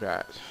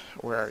Zubat,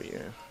 where are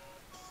you?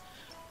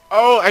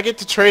 Oh, I get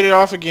to trade it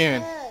off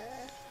again.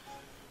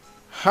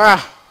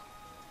 Ha!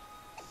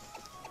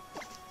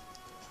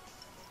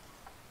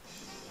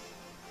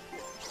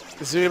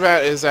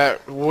 Zubat is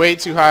at way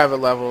too high of a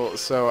level,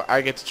 so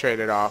I get to trade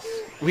it off.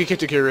 We get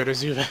to get rid of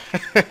Zubat.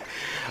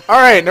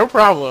 Alright, no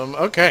problem.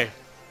 Okay.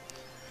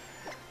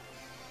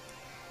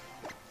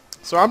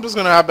 So I'm just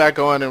gonna hop back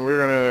on and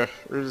we're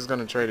just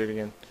gonna trade it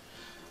again.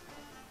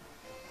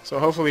 So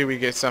hopefully we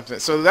get something.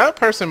 So that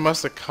person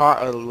must have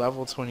caught a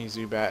level 20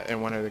 Zubat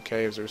in one of the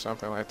caves or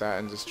something like that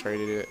and just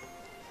traded it.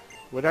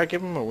 Would I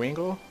give him a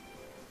Wingull?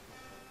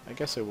 I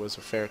guess it was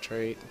a fair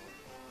trade.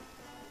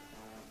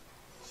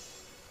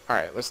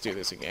 Alright, let's do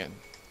this again.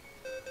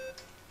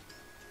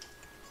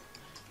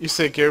 You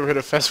said get rid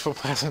of Festival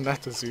Plaza,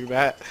 not the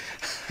Zubat.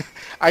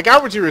 I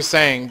got what you were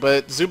saying,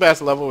 but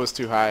Zubat's level was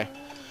too high.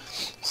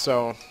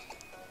 So,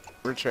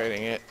 we're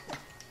trading it.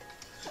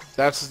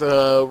 That's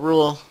the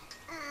rule.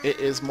 It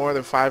is more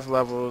than 5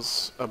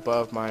 levels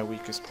above my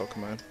weakest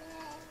Pokemon.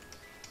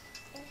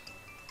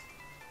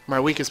 My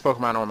weakest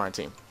Pokemon on my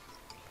team.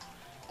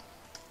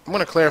 I'm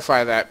going to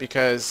clarify that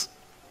because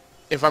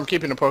if I'm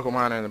keeping a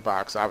Pokemon in the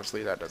box,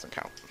 obviously that doesn't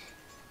count.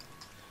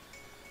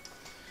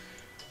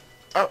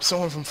 Oh,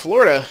 someone from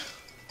Florida.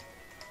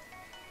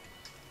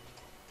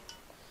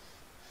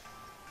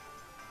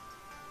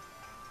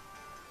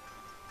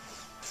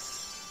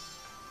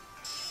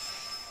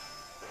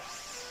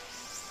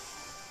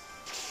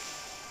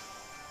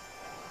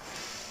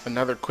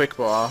 Another quick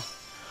ball.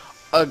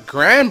 A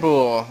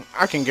Granbull.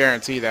 I can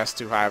guarantee that's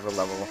too high of a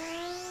level.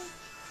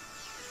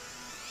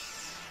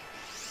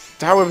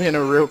 That would have been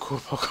a real cool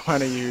Pokemon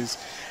to use.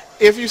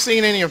 If you've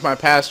seen any of my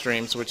past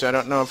streams, which I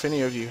don't know if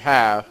any of you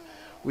have,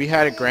 we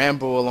had a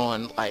Granbull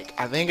on, like,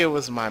 I think it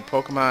was my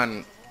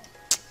Pokemon,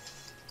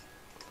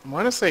 I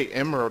want to say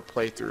Emerald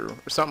playthrough,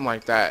 or something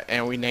like that,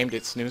 and we named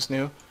it Snoo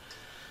Snoo.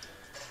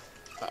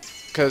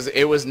 Because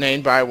it was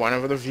named by one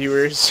of the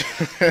viewers.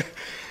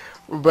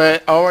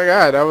 But, oh my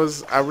god,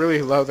 I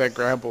really love that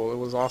Granbull. It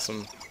was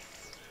awesome.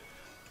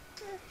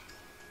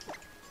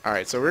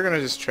 Alright, so we're going to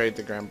just trade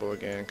the Granbull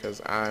again,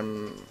 because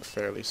I'm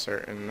fairly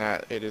certain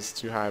that it is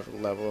too high of a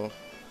level.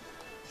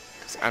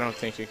 Because I don't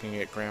think you can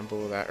get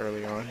Granbull that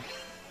early on.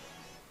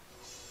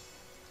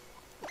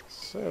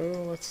 So,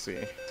 let's see.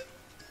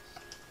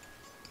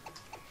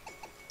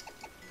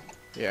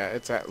 Yeah,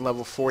 it's at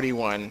level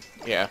 41.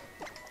 Yeah.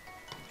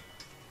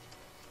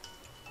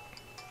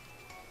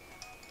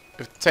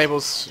 If the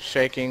table's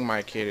shaking,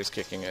 my kid is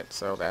kicking it,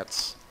 so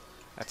that's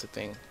a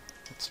thing.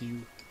 That's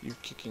you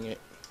kicking it.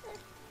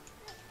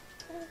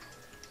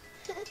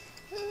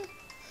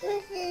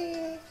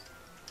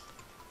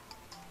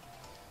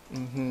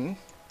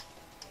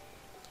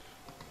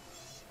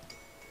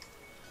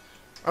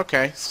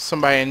 Okay, so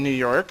somebody in New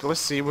York. Let's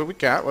see what we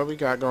got. What we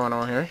got going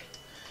on here.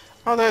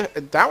 Oh,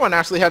 that one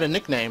actually had a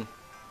nickname.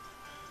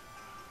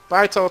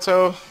 Bye,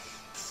 Toto.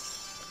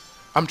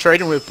 I'm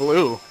trading with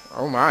Blue.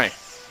 Oh my.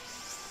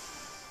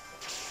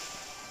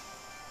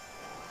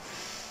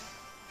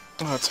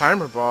 Oh,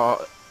 timer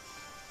ball.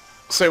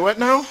 Say what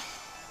now?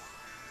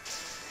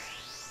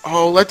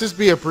 Oh, let this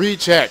be a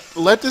reject.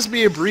 Let this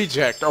be a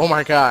reject. Oh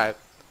my god.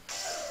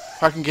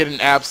 If I can get an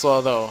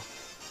Absol though.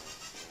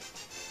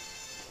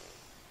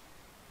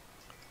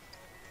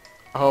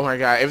 Oh my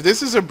god. If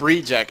this is a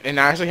reject and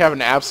I actually have an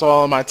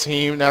Absol on my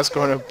team, that's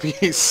going to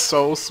be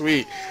so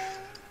sweet.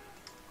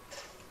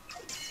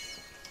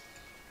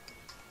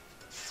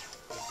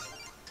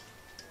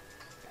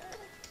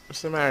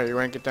 What's the matter? You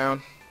rank it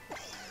down?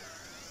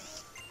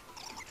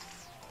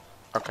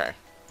 Okay.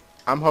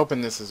 I'm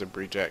hoping this is a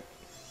reject.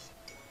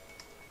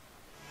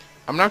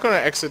 I'm not going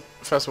to exit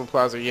Festival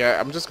Plaza yet.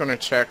 I'm just going to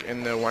check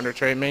in the Wonder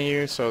Trade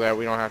menu so that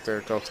we don't have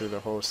to go through the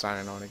whole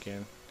signing on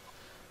again.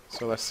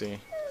 So let's see.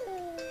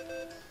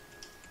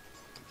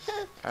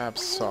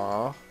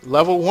 Absol.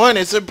 Level 1,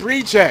 it's a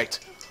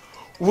reject.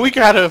 We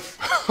got a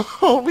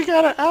we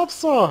got an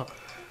Absol.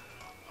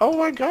 Oh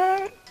my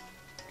god.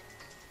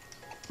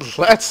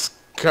 Let's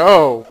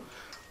go.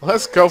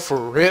 Let's go for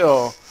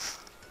real.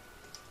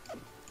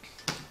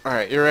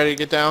 Alright, you ready to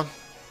get down?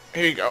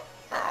 Here you go.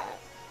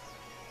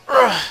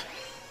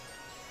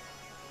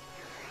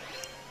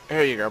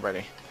 There you go,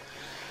 buddy.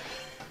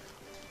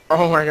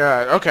 Oh my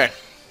god, okay.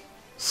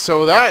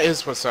 So that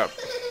is what's up.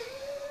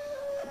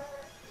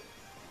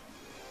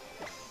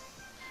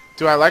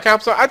 Do I like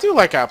Absol? I do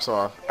like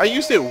Absol. I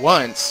used it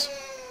once.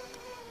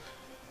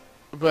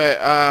 But,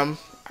 I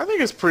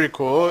think it's pretty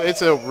cool.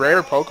 It's a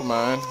rare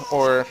Pokemon.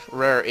 Or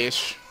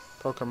rare-ish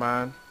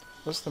Pokemon.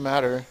 What's the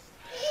matter?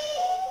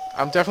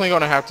 I'm definitely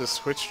going to have to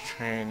switch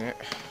train it.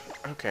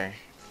 Okay.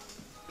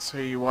 So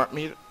you want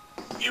me to...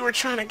 You were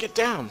trying to get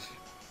down.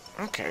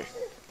 Okay.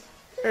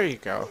 There you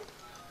go.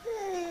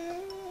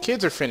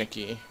 Kids are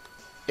finicky.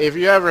 If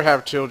you ever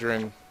have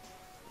children,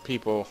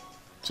 people,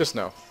 just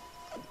know.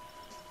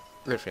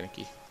 They're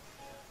finicky.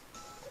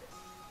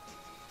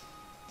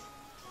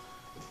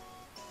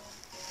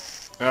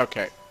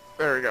 Okay.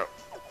 There we go.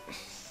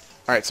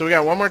 Alright, so we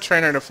got one more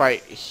trainer to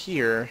fight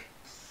here.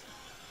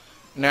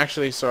 And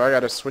actually, so I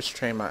gotta switch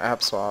train my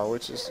Absol,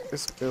 which is,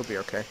 it'll be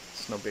okay.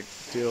 It's no big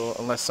deal,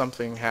 unless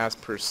something has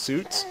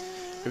Pursuit.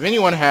 If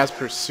anyone has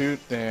Pursuit,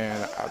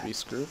 then I'll be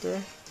screwed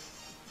there.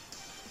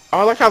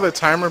 Oh, I like how the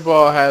timer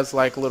ball has,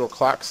 like, little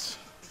clocks.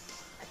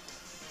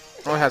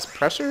 Oh, it has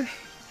pressure?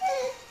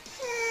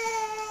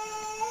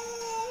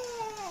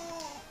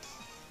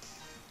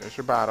 There's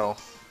your bottle.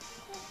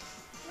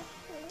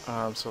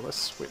 So let's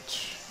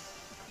switch.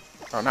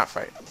 Oh, not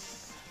fight.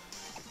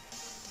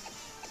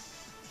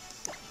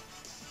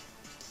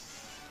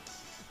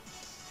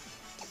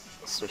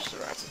 Switch to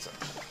Rattata.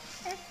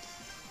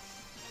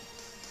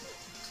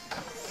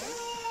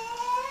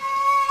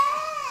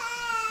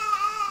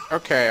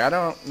 Okay, I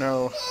don't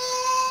know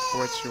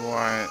what you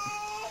want.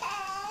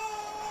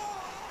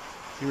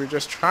 You were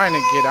just trying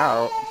to get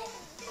out.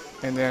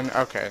 And then,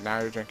 okay, now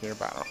you're drinking your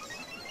bottle.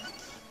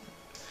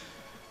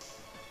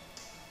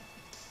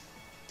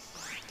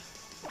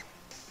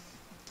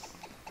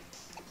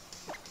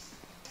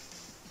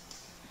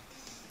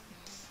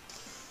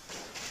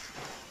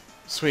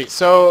 Sweet.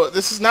 So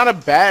this is not a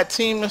bad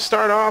team to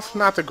start off.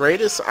 Not the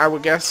greatest, I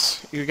would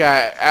guess. You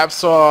got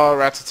Absol,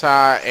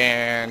 Rattata,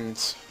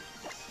 and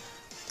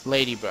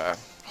Ladybug.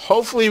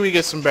 Hopefully we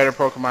get some better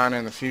Pokemon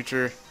in the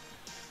future.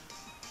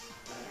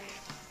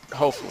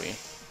 Hopefully.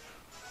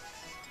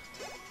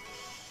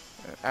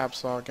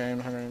 Absol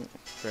gained 100.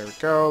 There we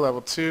go.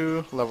 Level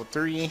 2, level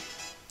 3.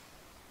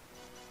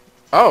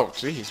 Oh,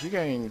 jeez, we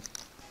gained...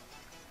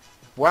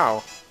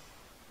 Wow.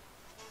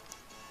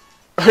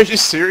 Are you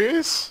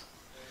serious?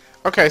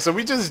 Okay, so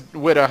we just,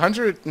 with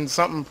 100 and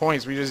something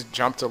points, we just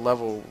jumped to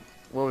level,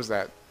 what was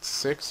that,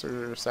 6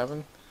 or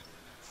 7?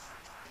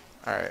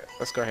 Alright,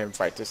 let's go ahead and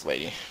fight this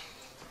lady.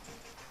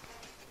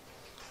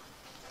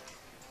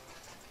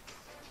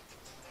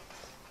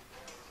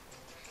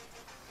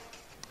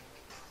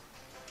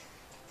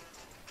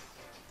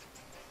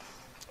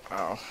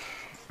 Oh,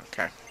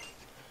 okay.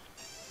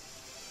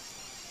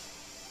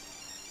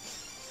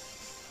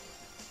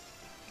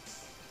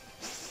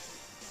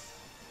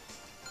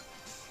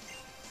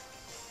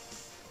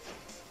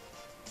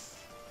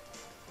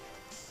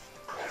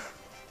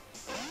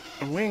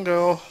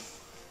 Wingo.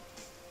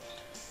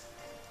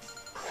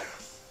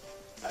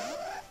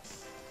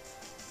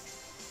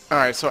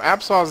 Alright, so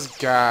Absol's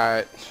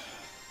got...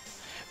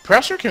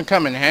 Pressure can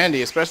come in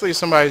handy, especially if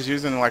somebody's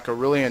using like a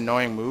really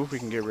annoying move. We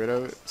can get rid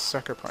of it.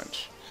 Sucker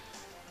Punch.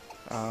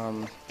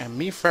 And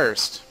me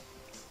first.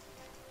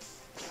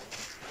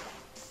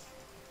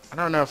 I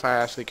don't know if I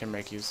actually can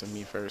make use of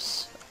me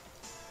first.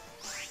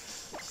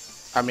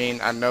 I mean,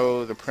 I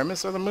know the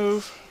premise of the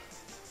move.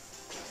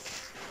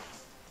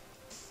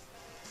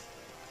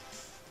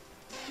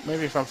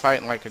 Maybe if I'm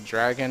fighting like a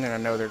dragon and I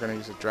know they're going to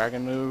use a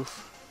dragon move.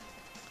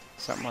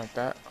 Something like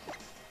that.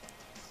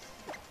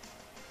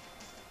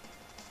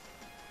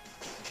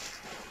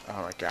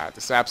 Oh my god,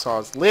 this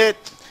Absol is lit!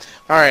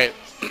 Alright.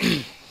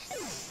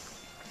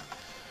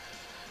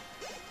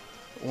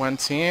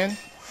 110.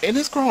 It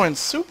is growing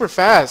super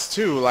fast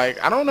too.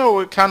 Like, I don't know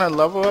what kind of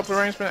level up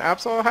arrangement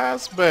Absol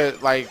has,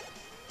 but like,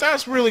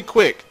 that's really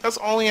quick. That's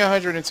only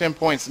 110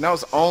 points, and that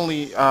was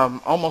only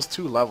almost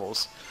 2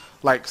 levels.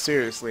 Like,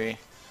 seriously.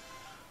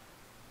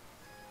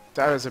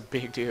 That is a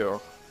big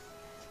deal.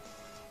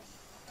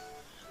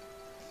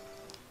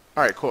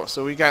 Alright, cool.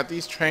 So we got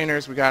these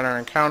trainers. We got our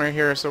encounter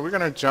here. So we're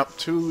going to jump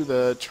to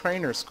the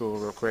trainer school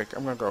real quick.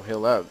 I'm going to go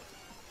heal up.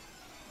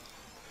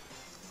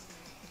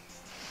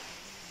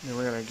 Then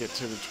we're going to get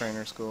to the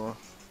trainer school.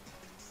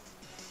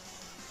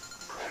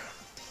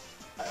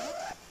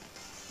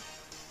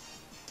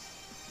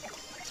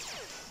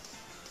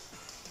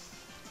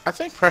 I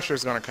think pressure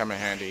is going to come in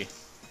handy.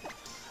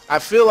 I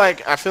feel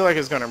like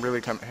it's going to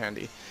really come in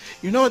handy.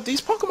 You know what?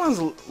 These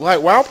Pokemon's,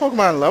 like, wild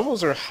Pokemon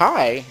levels are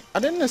high. I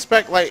didn't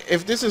expect, like,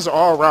 if this is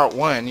all Route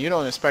 1, you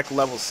don't expect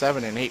level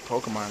 7 and 8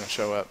 Pokemon to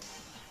show up.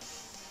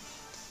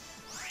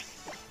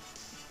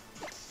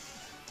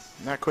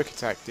 And that quick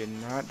attack did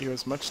not do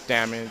as much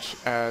damage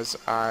as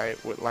I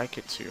would like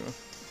it to.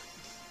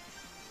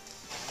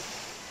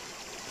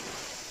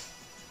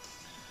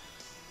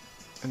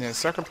 And then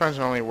Sucker Punch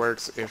only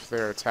works if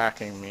they're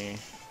attacking me.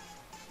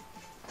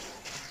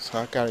 So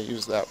I gotta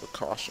use that with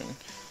caution.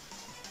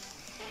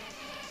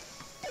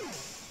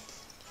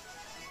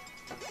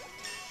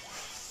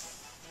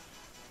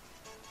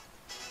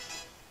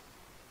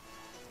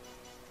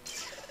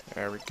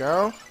 There we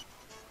go.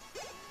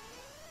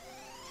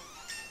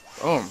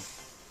 Boom.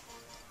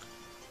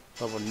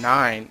 Level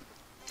 9.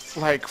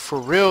 Like, for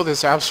real,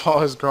 this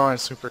Absol is growing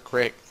super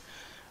quick.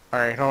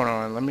 Alright, hold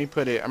on. Let me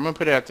put it... I'm going to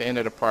put it at the end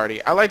of the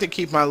party. I like to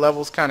keep my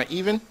levels kind of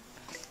even.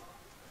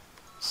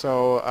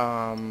 So,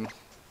 I'm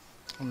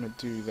going to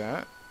do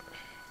that.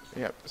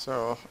 Yep,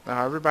 so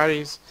now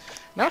everybody's...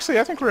 And actually,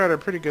 I think we're at a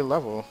pretty good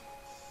level.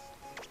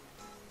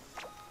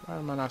 Why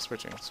am I not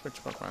switching?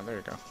 Switch Pokemon. There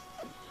you go.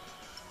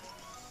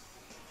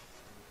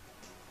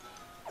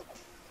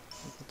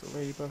 Put the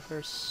ladybug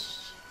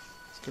first.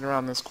 Let's get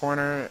around this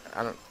corner.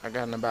 I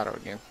got in a battle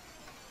again.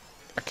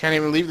 I can't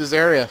even leave this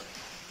area.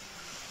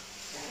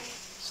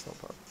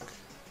 Slowpoke.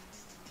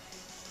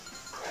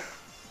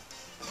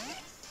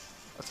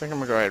 I think I'm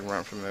gonna go ahead and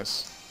run from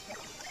this.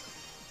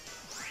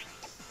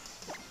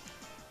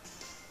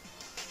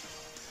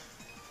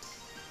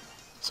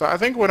 So I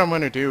think what I'm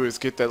going to do is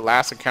get that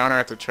last encounter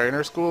at the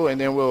trainer school,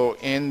 and then we'll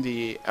end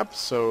the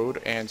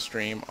episode and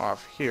stream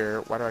off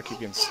here. Why do I keep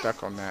getting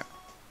stuck on that?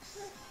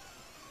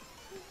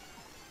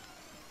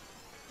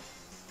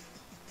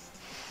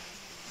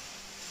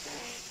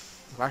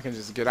 If I can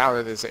just get out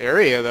of this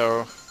area,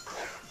 though.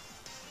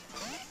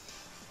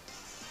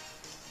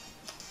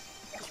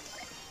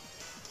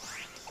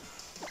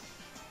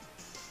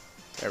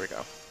 There we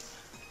go.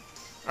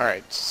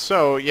 Alright,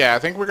 so yeah, I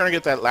think we're going to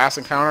get that last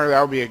encounter.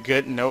 That will be a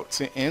good note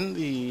to end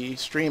the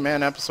stream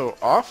and episode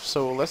off.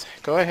 So let's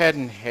go ahead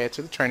and head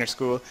to the trainer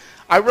school.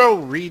 I will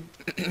read,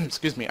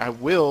 excuse me, I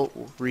will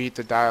read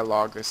the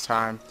dialogue this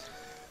time.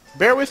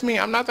 Bear with me,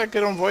 I'm not that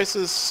good on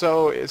voices,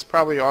 so it's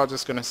probably all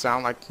just going to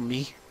sound like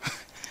me.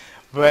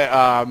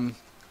 But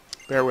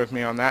bear with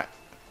me on that.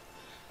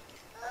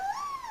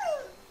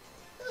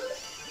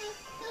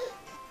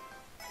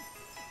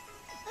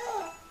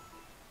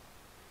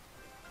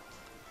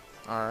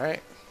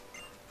 Alright.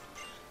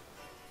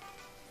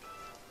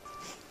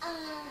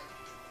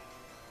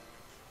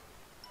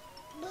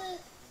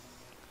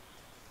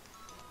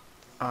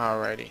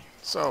 Alrighty.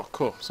 So,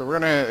 cool. So we're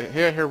gonna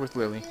head here with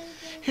Lily.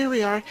 Here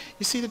we are.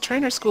 You see, the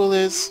trainer school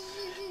is...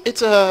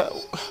 It's a...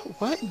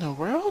 What in the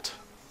world?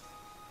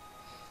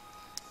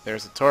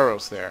 There's a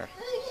Tauros there.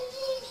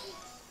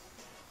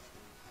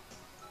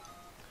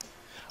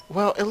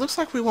 Well, it looks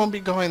like we won't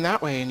be going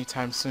that way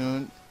anytime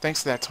soon,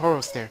 thanks to that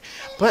Tauros there.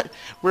 But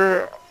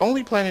we're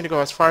only planning to go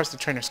as far as the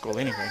trainer school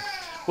anyway.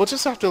 We'll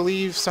just have to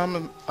leave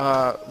some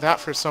that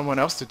for someone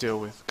else to deal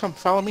with. Come,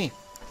 follow me.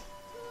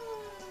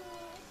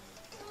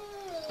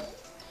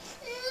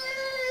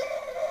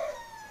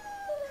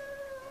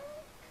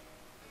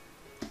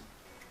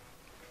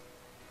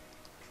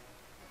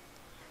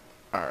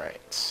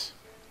 Alright.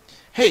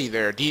 Hey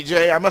there,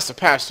 DJ. I must have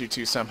passed you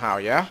two somehow,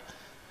 yeah?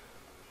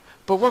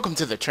 But welcome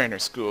to the trainer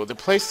school, the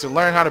place to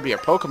learn how to be a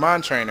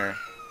Pokemon trainer.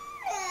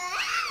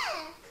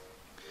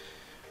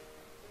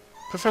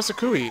 Professor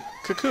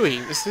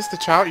Kukui, is this the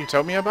child you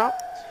told me about?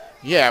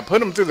 Yeah,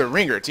 put him through the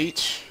ringer,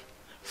 teach.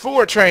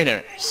 4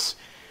 trainers.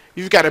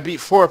 You've got to beat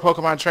 4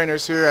 Pokemon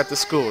trainers here at the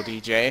school,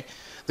 DJ.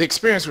 The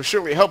experience will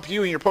surely help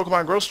you and your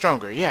Pokemon grow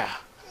stronger, yeah.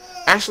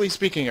 Actually,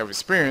 speaking of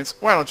experience,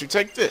 why don't you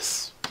take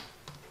this?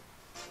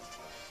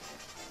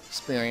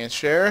 Experience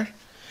share,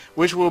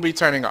 which we'll be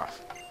turning off.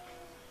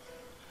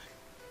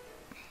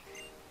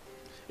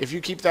 If you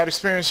keep that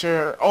experience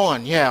share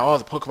on, yeah, all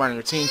the Pokemon in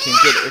your team can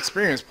get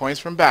experience points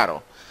from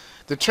battle.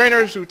 The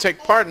trainers who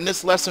take part in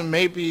this lesson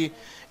may be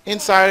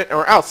inside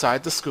or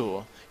outside the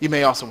school. You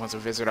may also want to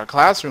visit our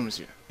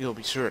classrooms. You'll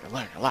be sure to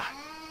learn a lot.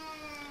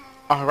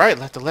 Alright,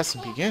 let the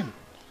lesson begin.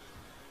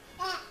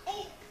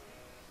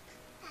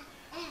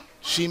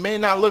 She may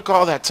not look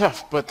all that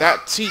tough, but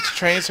that teach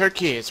trains her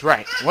kids,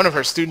 right? One of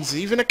her students is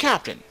even a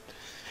captain.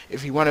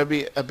 If you want to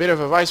be a bit of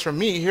advice from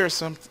me, here's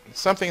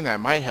something that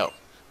might help.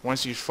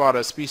 Once you've fought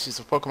a species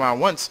of Pokemon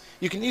once,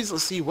 you can easily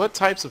see what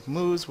types of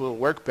moves will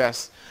work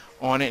best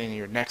on it in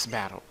your next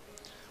battle.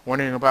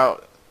 Wandering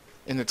about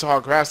in the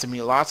tall grass to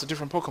meet lots of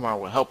different Pokemon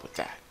will help with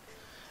that.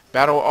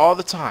 Battle all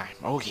the time.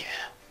 Oh yeah.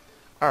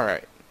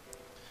 Alright.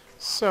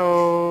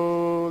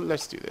 So,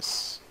 let's do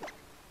this.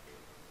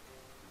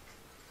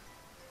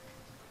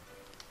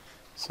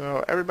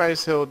 So,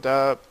 everybody's healed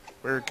up.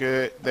 We're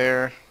good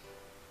there.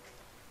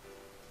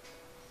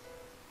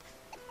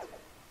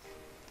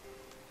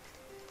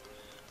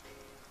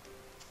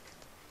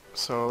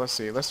 So let's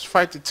see. Let's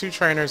fight the 2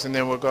 trainers and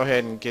then we'll go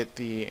ahead and get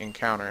the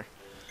encounter.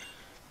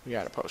 We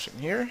got a potion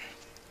here.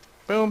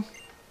 Boom.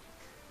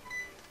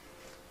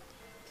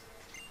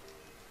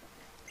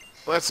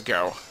 Let's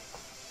go.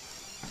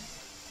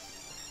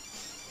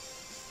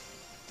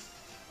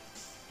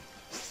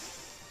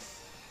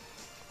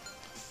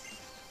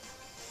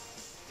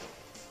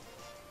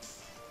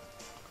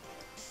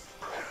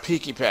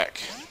 Peaky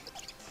Peck.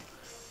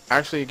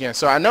 Actually, again,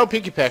 so I know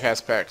Peaky Peck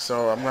has Peck,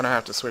 so I'm going to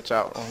have to switch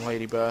out on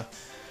Ladybug.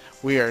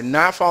 We are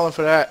not falling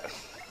for that.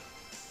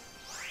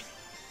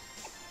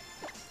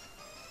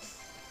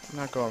 I'm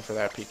not going for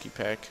that Peaky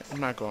Peck. I'm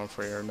not going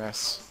for your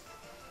mess.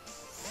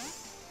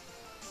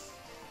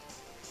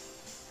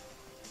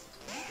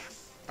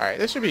 Alright,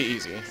 this should be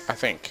easy, I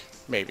think.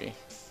 Maybe.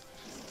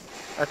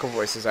 Echo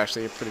Voice is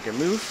actually a pretty good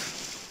move.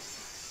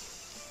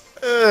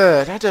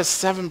 Ugh, that does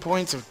 7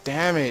 points of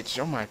damage.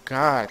 Oh my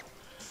god.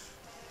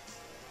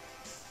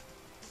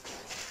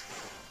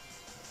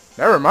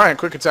 Never mind,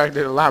 quick attack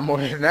did a lot more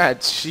than that.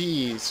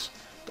 Jeez.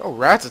 Go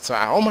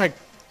Rattata. Oh my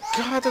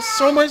god, that's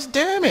so much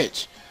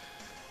damage.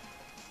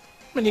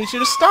 I'm gonna need you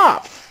to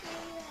stop.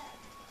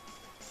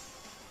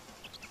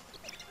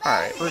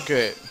 Alright, we're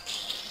good.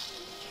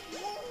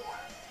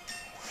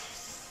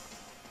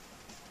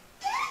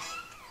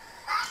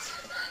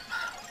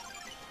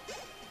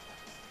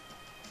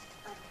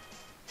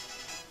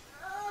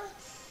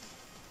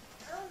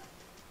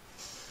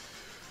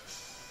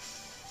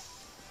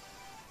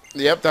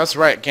 Yep, that's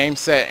right. Game,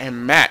 set,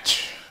 and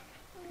match.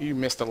 You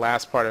missed the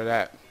last part of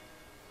that.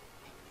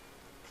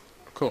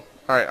 Cool.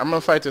 Alright, I'm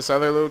gonna fight this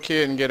other little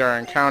kid and get our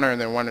encounter and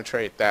then want to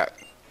trade that.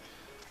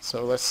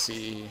 So let's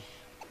see.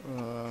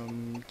 I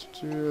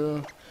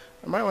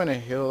might want to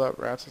heal up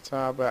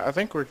Rattata, but I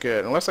think we're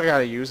good. Unless I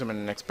gotta use him in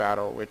the next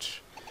battle,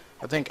 which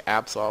I think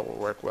Absol will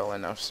work well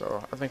enough,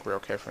 so I think we're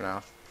okay for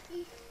now.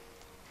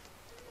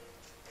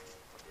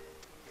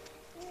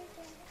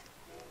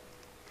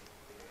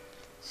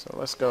 So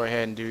let's go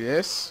ahead and do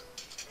this.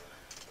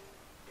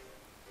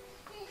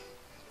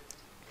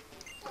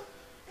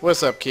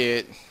 What's up,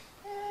 kid?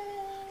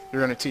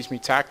 You're gonna teach me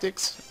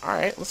tactics?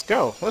 Alright, let's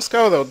go. Let's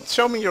go, though.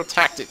 Show me your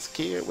tactics,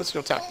 kid. What's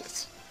your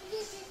tactics?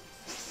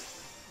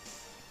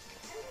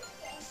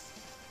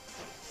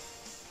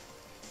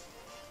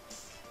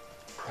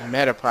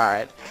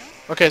 Metapod.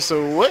 Okay,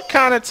 so what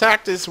kind of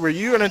tactics were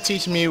you gonna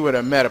teach me with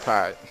a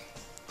Metapod?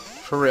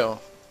 For real.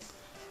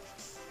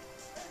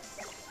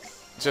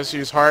 Just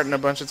use Harden a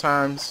bunch of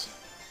times.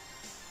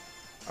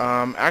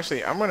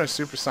 Actually, I'm gonna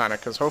Supersonic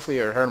because hopefully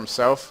it'll hurt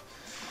himself.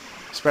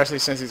 Especially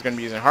since he's going to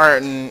be using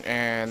Harden,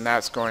 and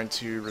that's going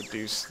to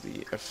reduce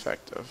the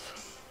effect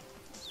of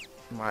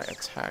my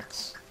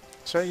attacks.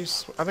 Should I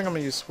use... I think I'm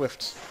going to use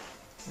Swift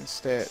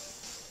instead.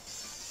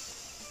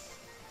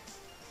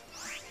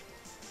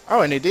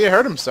 Oh, and he did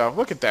hurt himself.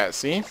 Look at that,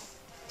 see?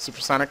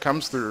 Supersonic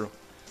comes through.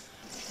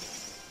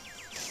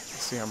 Let's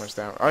see how much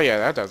damage... Oh yeah,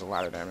 that does a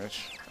lot of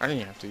damage. I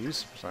didn't even have to use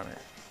Supersonic.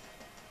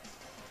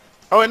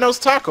 Oh, it knows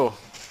Tackle.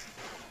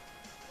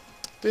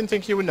 Didn't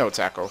think he would know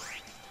Tackle.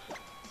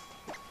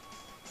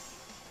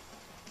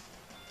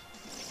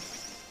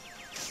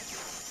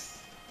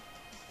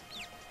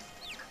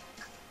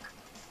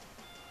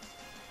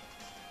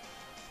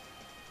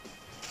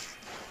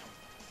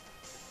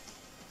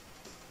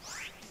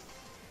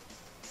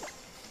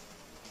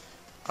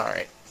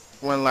 Alright,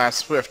 one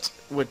last Swift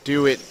would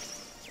do it,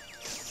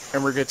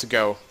 and we're good to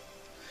go.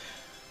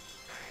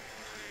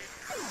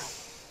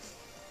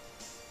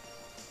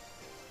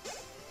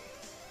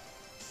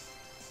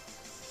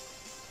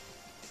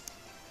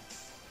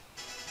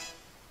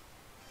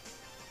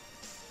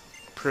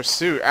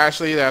 Pursuit,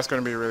 actually that's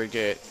going to be really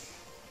good.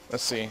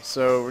 Let's see,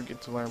 so we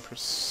get to learn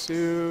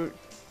Pursuit.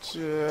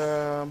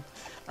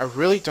 I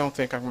really don't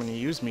think I'm going to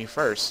use me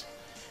first.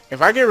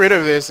 If I get rid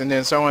of this and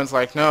then someone's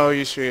like, no,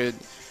 you should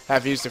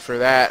have used it for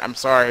that, I'm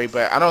sorry,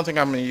 but I don't think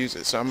I'm going to use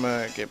it, so I'm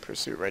going to get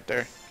Pursuit right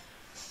there.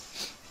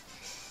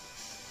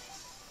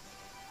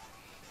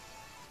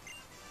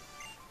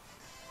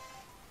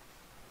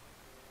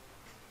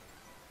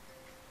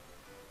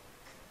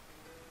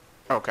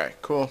 Okay,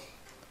 cool.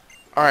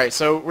 Alright,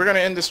 so we're going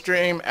to end the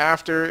stream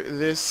after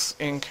this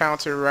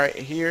encounter right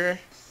here.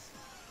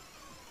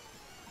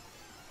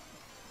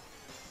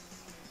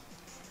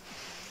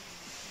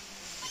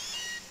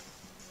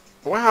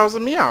 Wow, how's the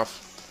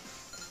Meowth?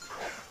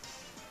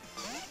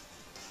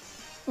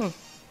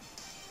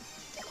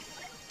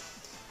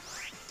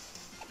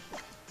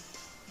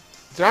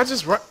 Did I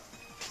just run?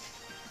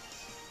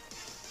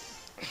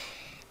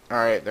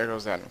 Alright, there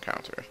goes that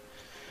encounter.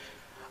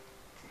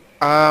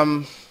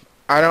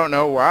 I don't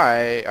know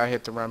why I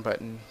hit the run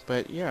button,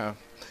 but yeah.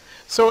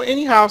 So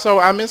anyhow, so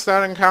I missed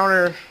that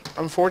encounter,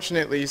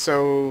 unfortunately,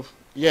 so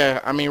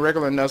yeah, I mean,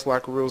 regular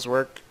Nuzlocke rules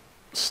work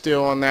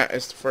still on that.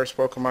 It's the first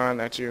Pokemon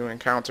that you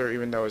encounter,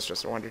 even though it's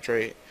just a Wonder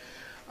Trait.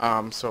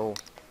 So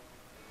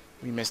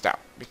we missed out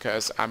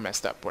because I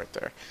messed up right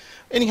there.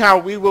 Anyhow,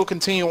 we will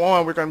continue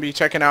on. We're going to be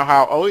checking out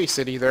how Oe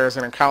City, there's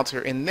an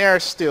encounter in there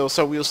still.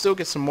 So we'll still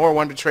get some more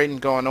Wonder Trading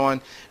going on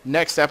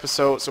next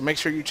episode. So make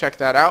sure you check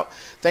that out.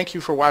 Thank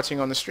you for watching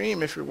on the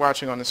stream. If you're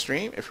watching on the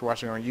stream, if you're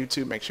watching on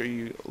YouTube, make sure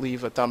you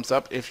leave a thumbs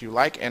up if you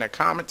like and a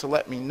comment to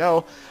let me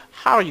know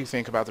how you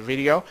think about the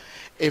video.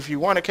 If you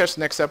want to catch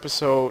the next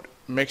episode,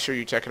 make sure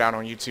you check it out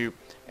on YouTube.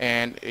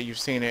 And you've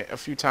seen it a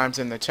few times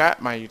in the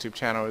chat. My YouTube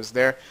channel is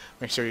there.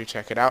 Make sure you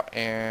check it out,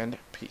 and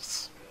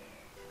peace.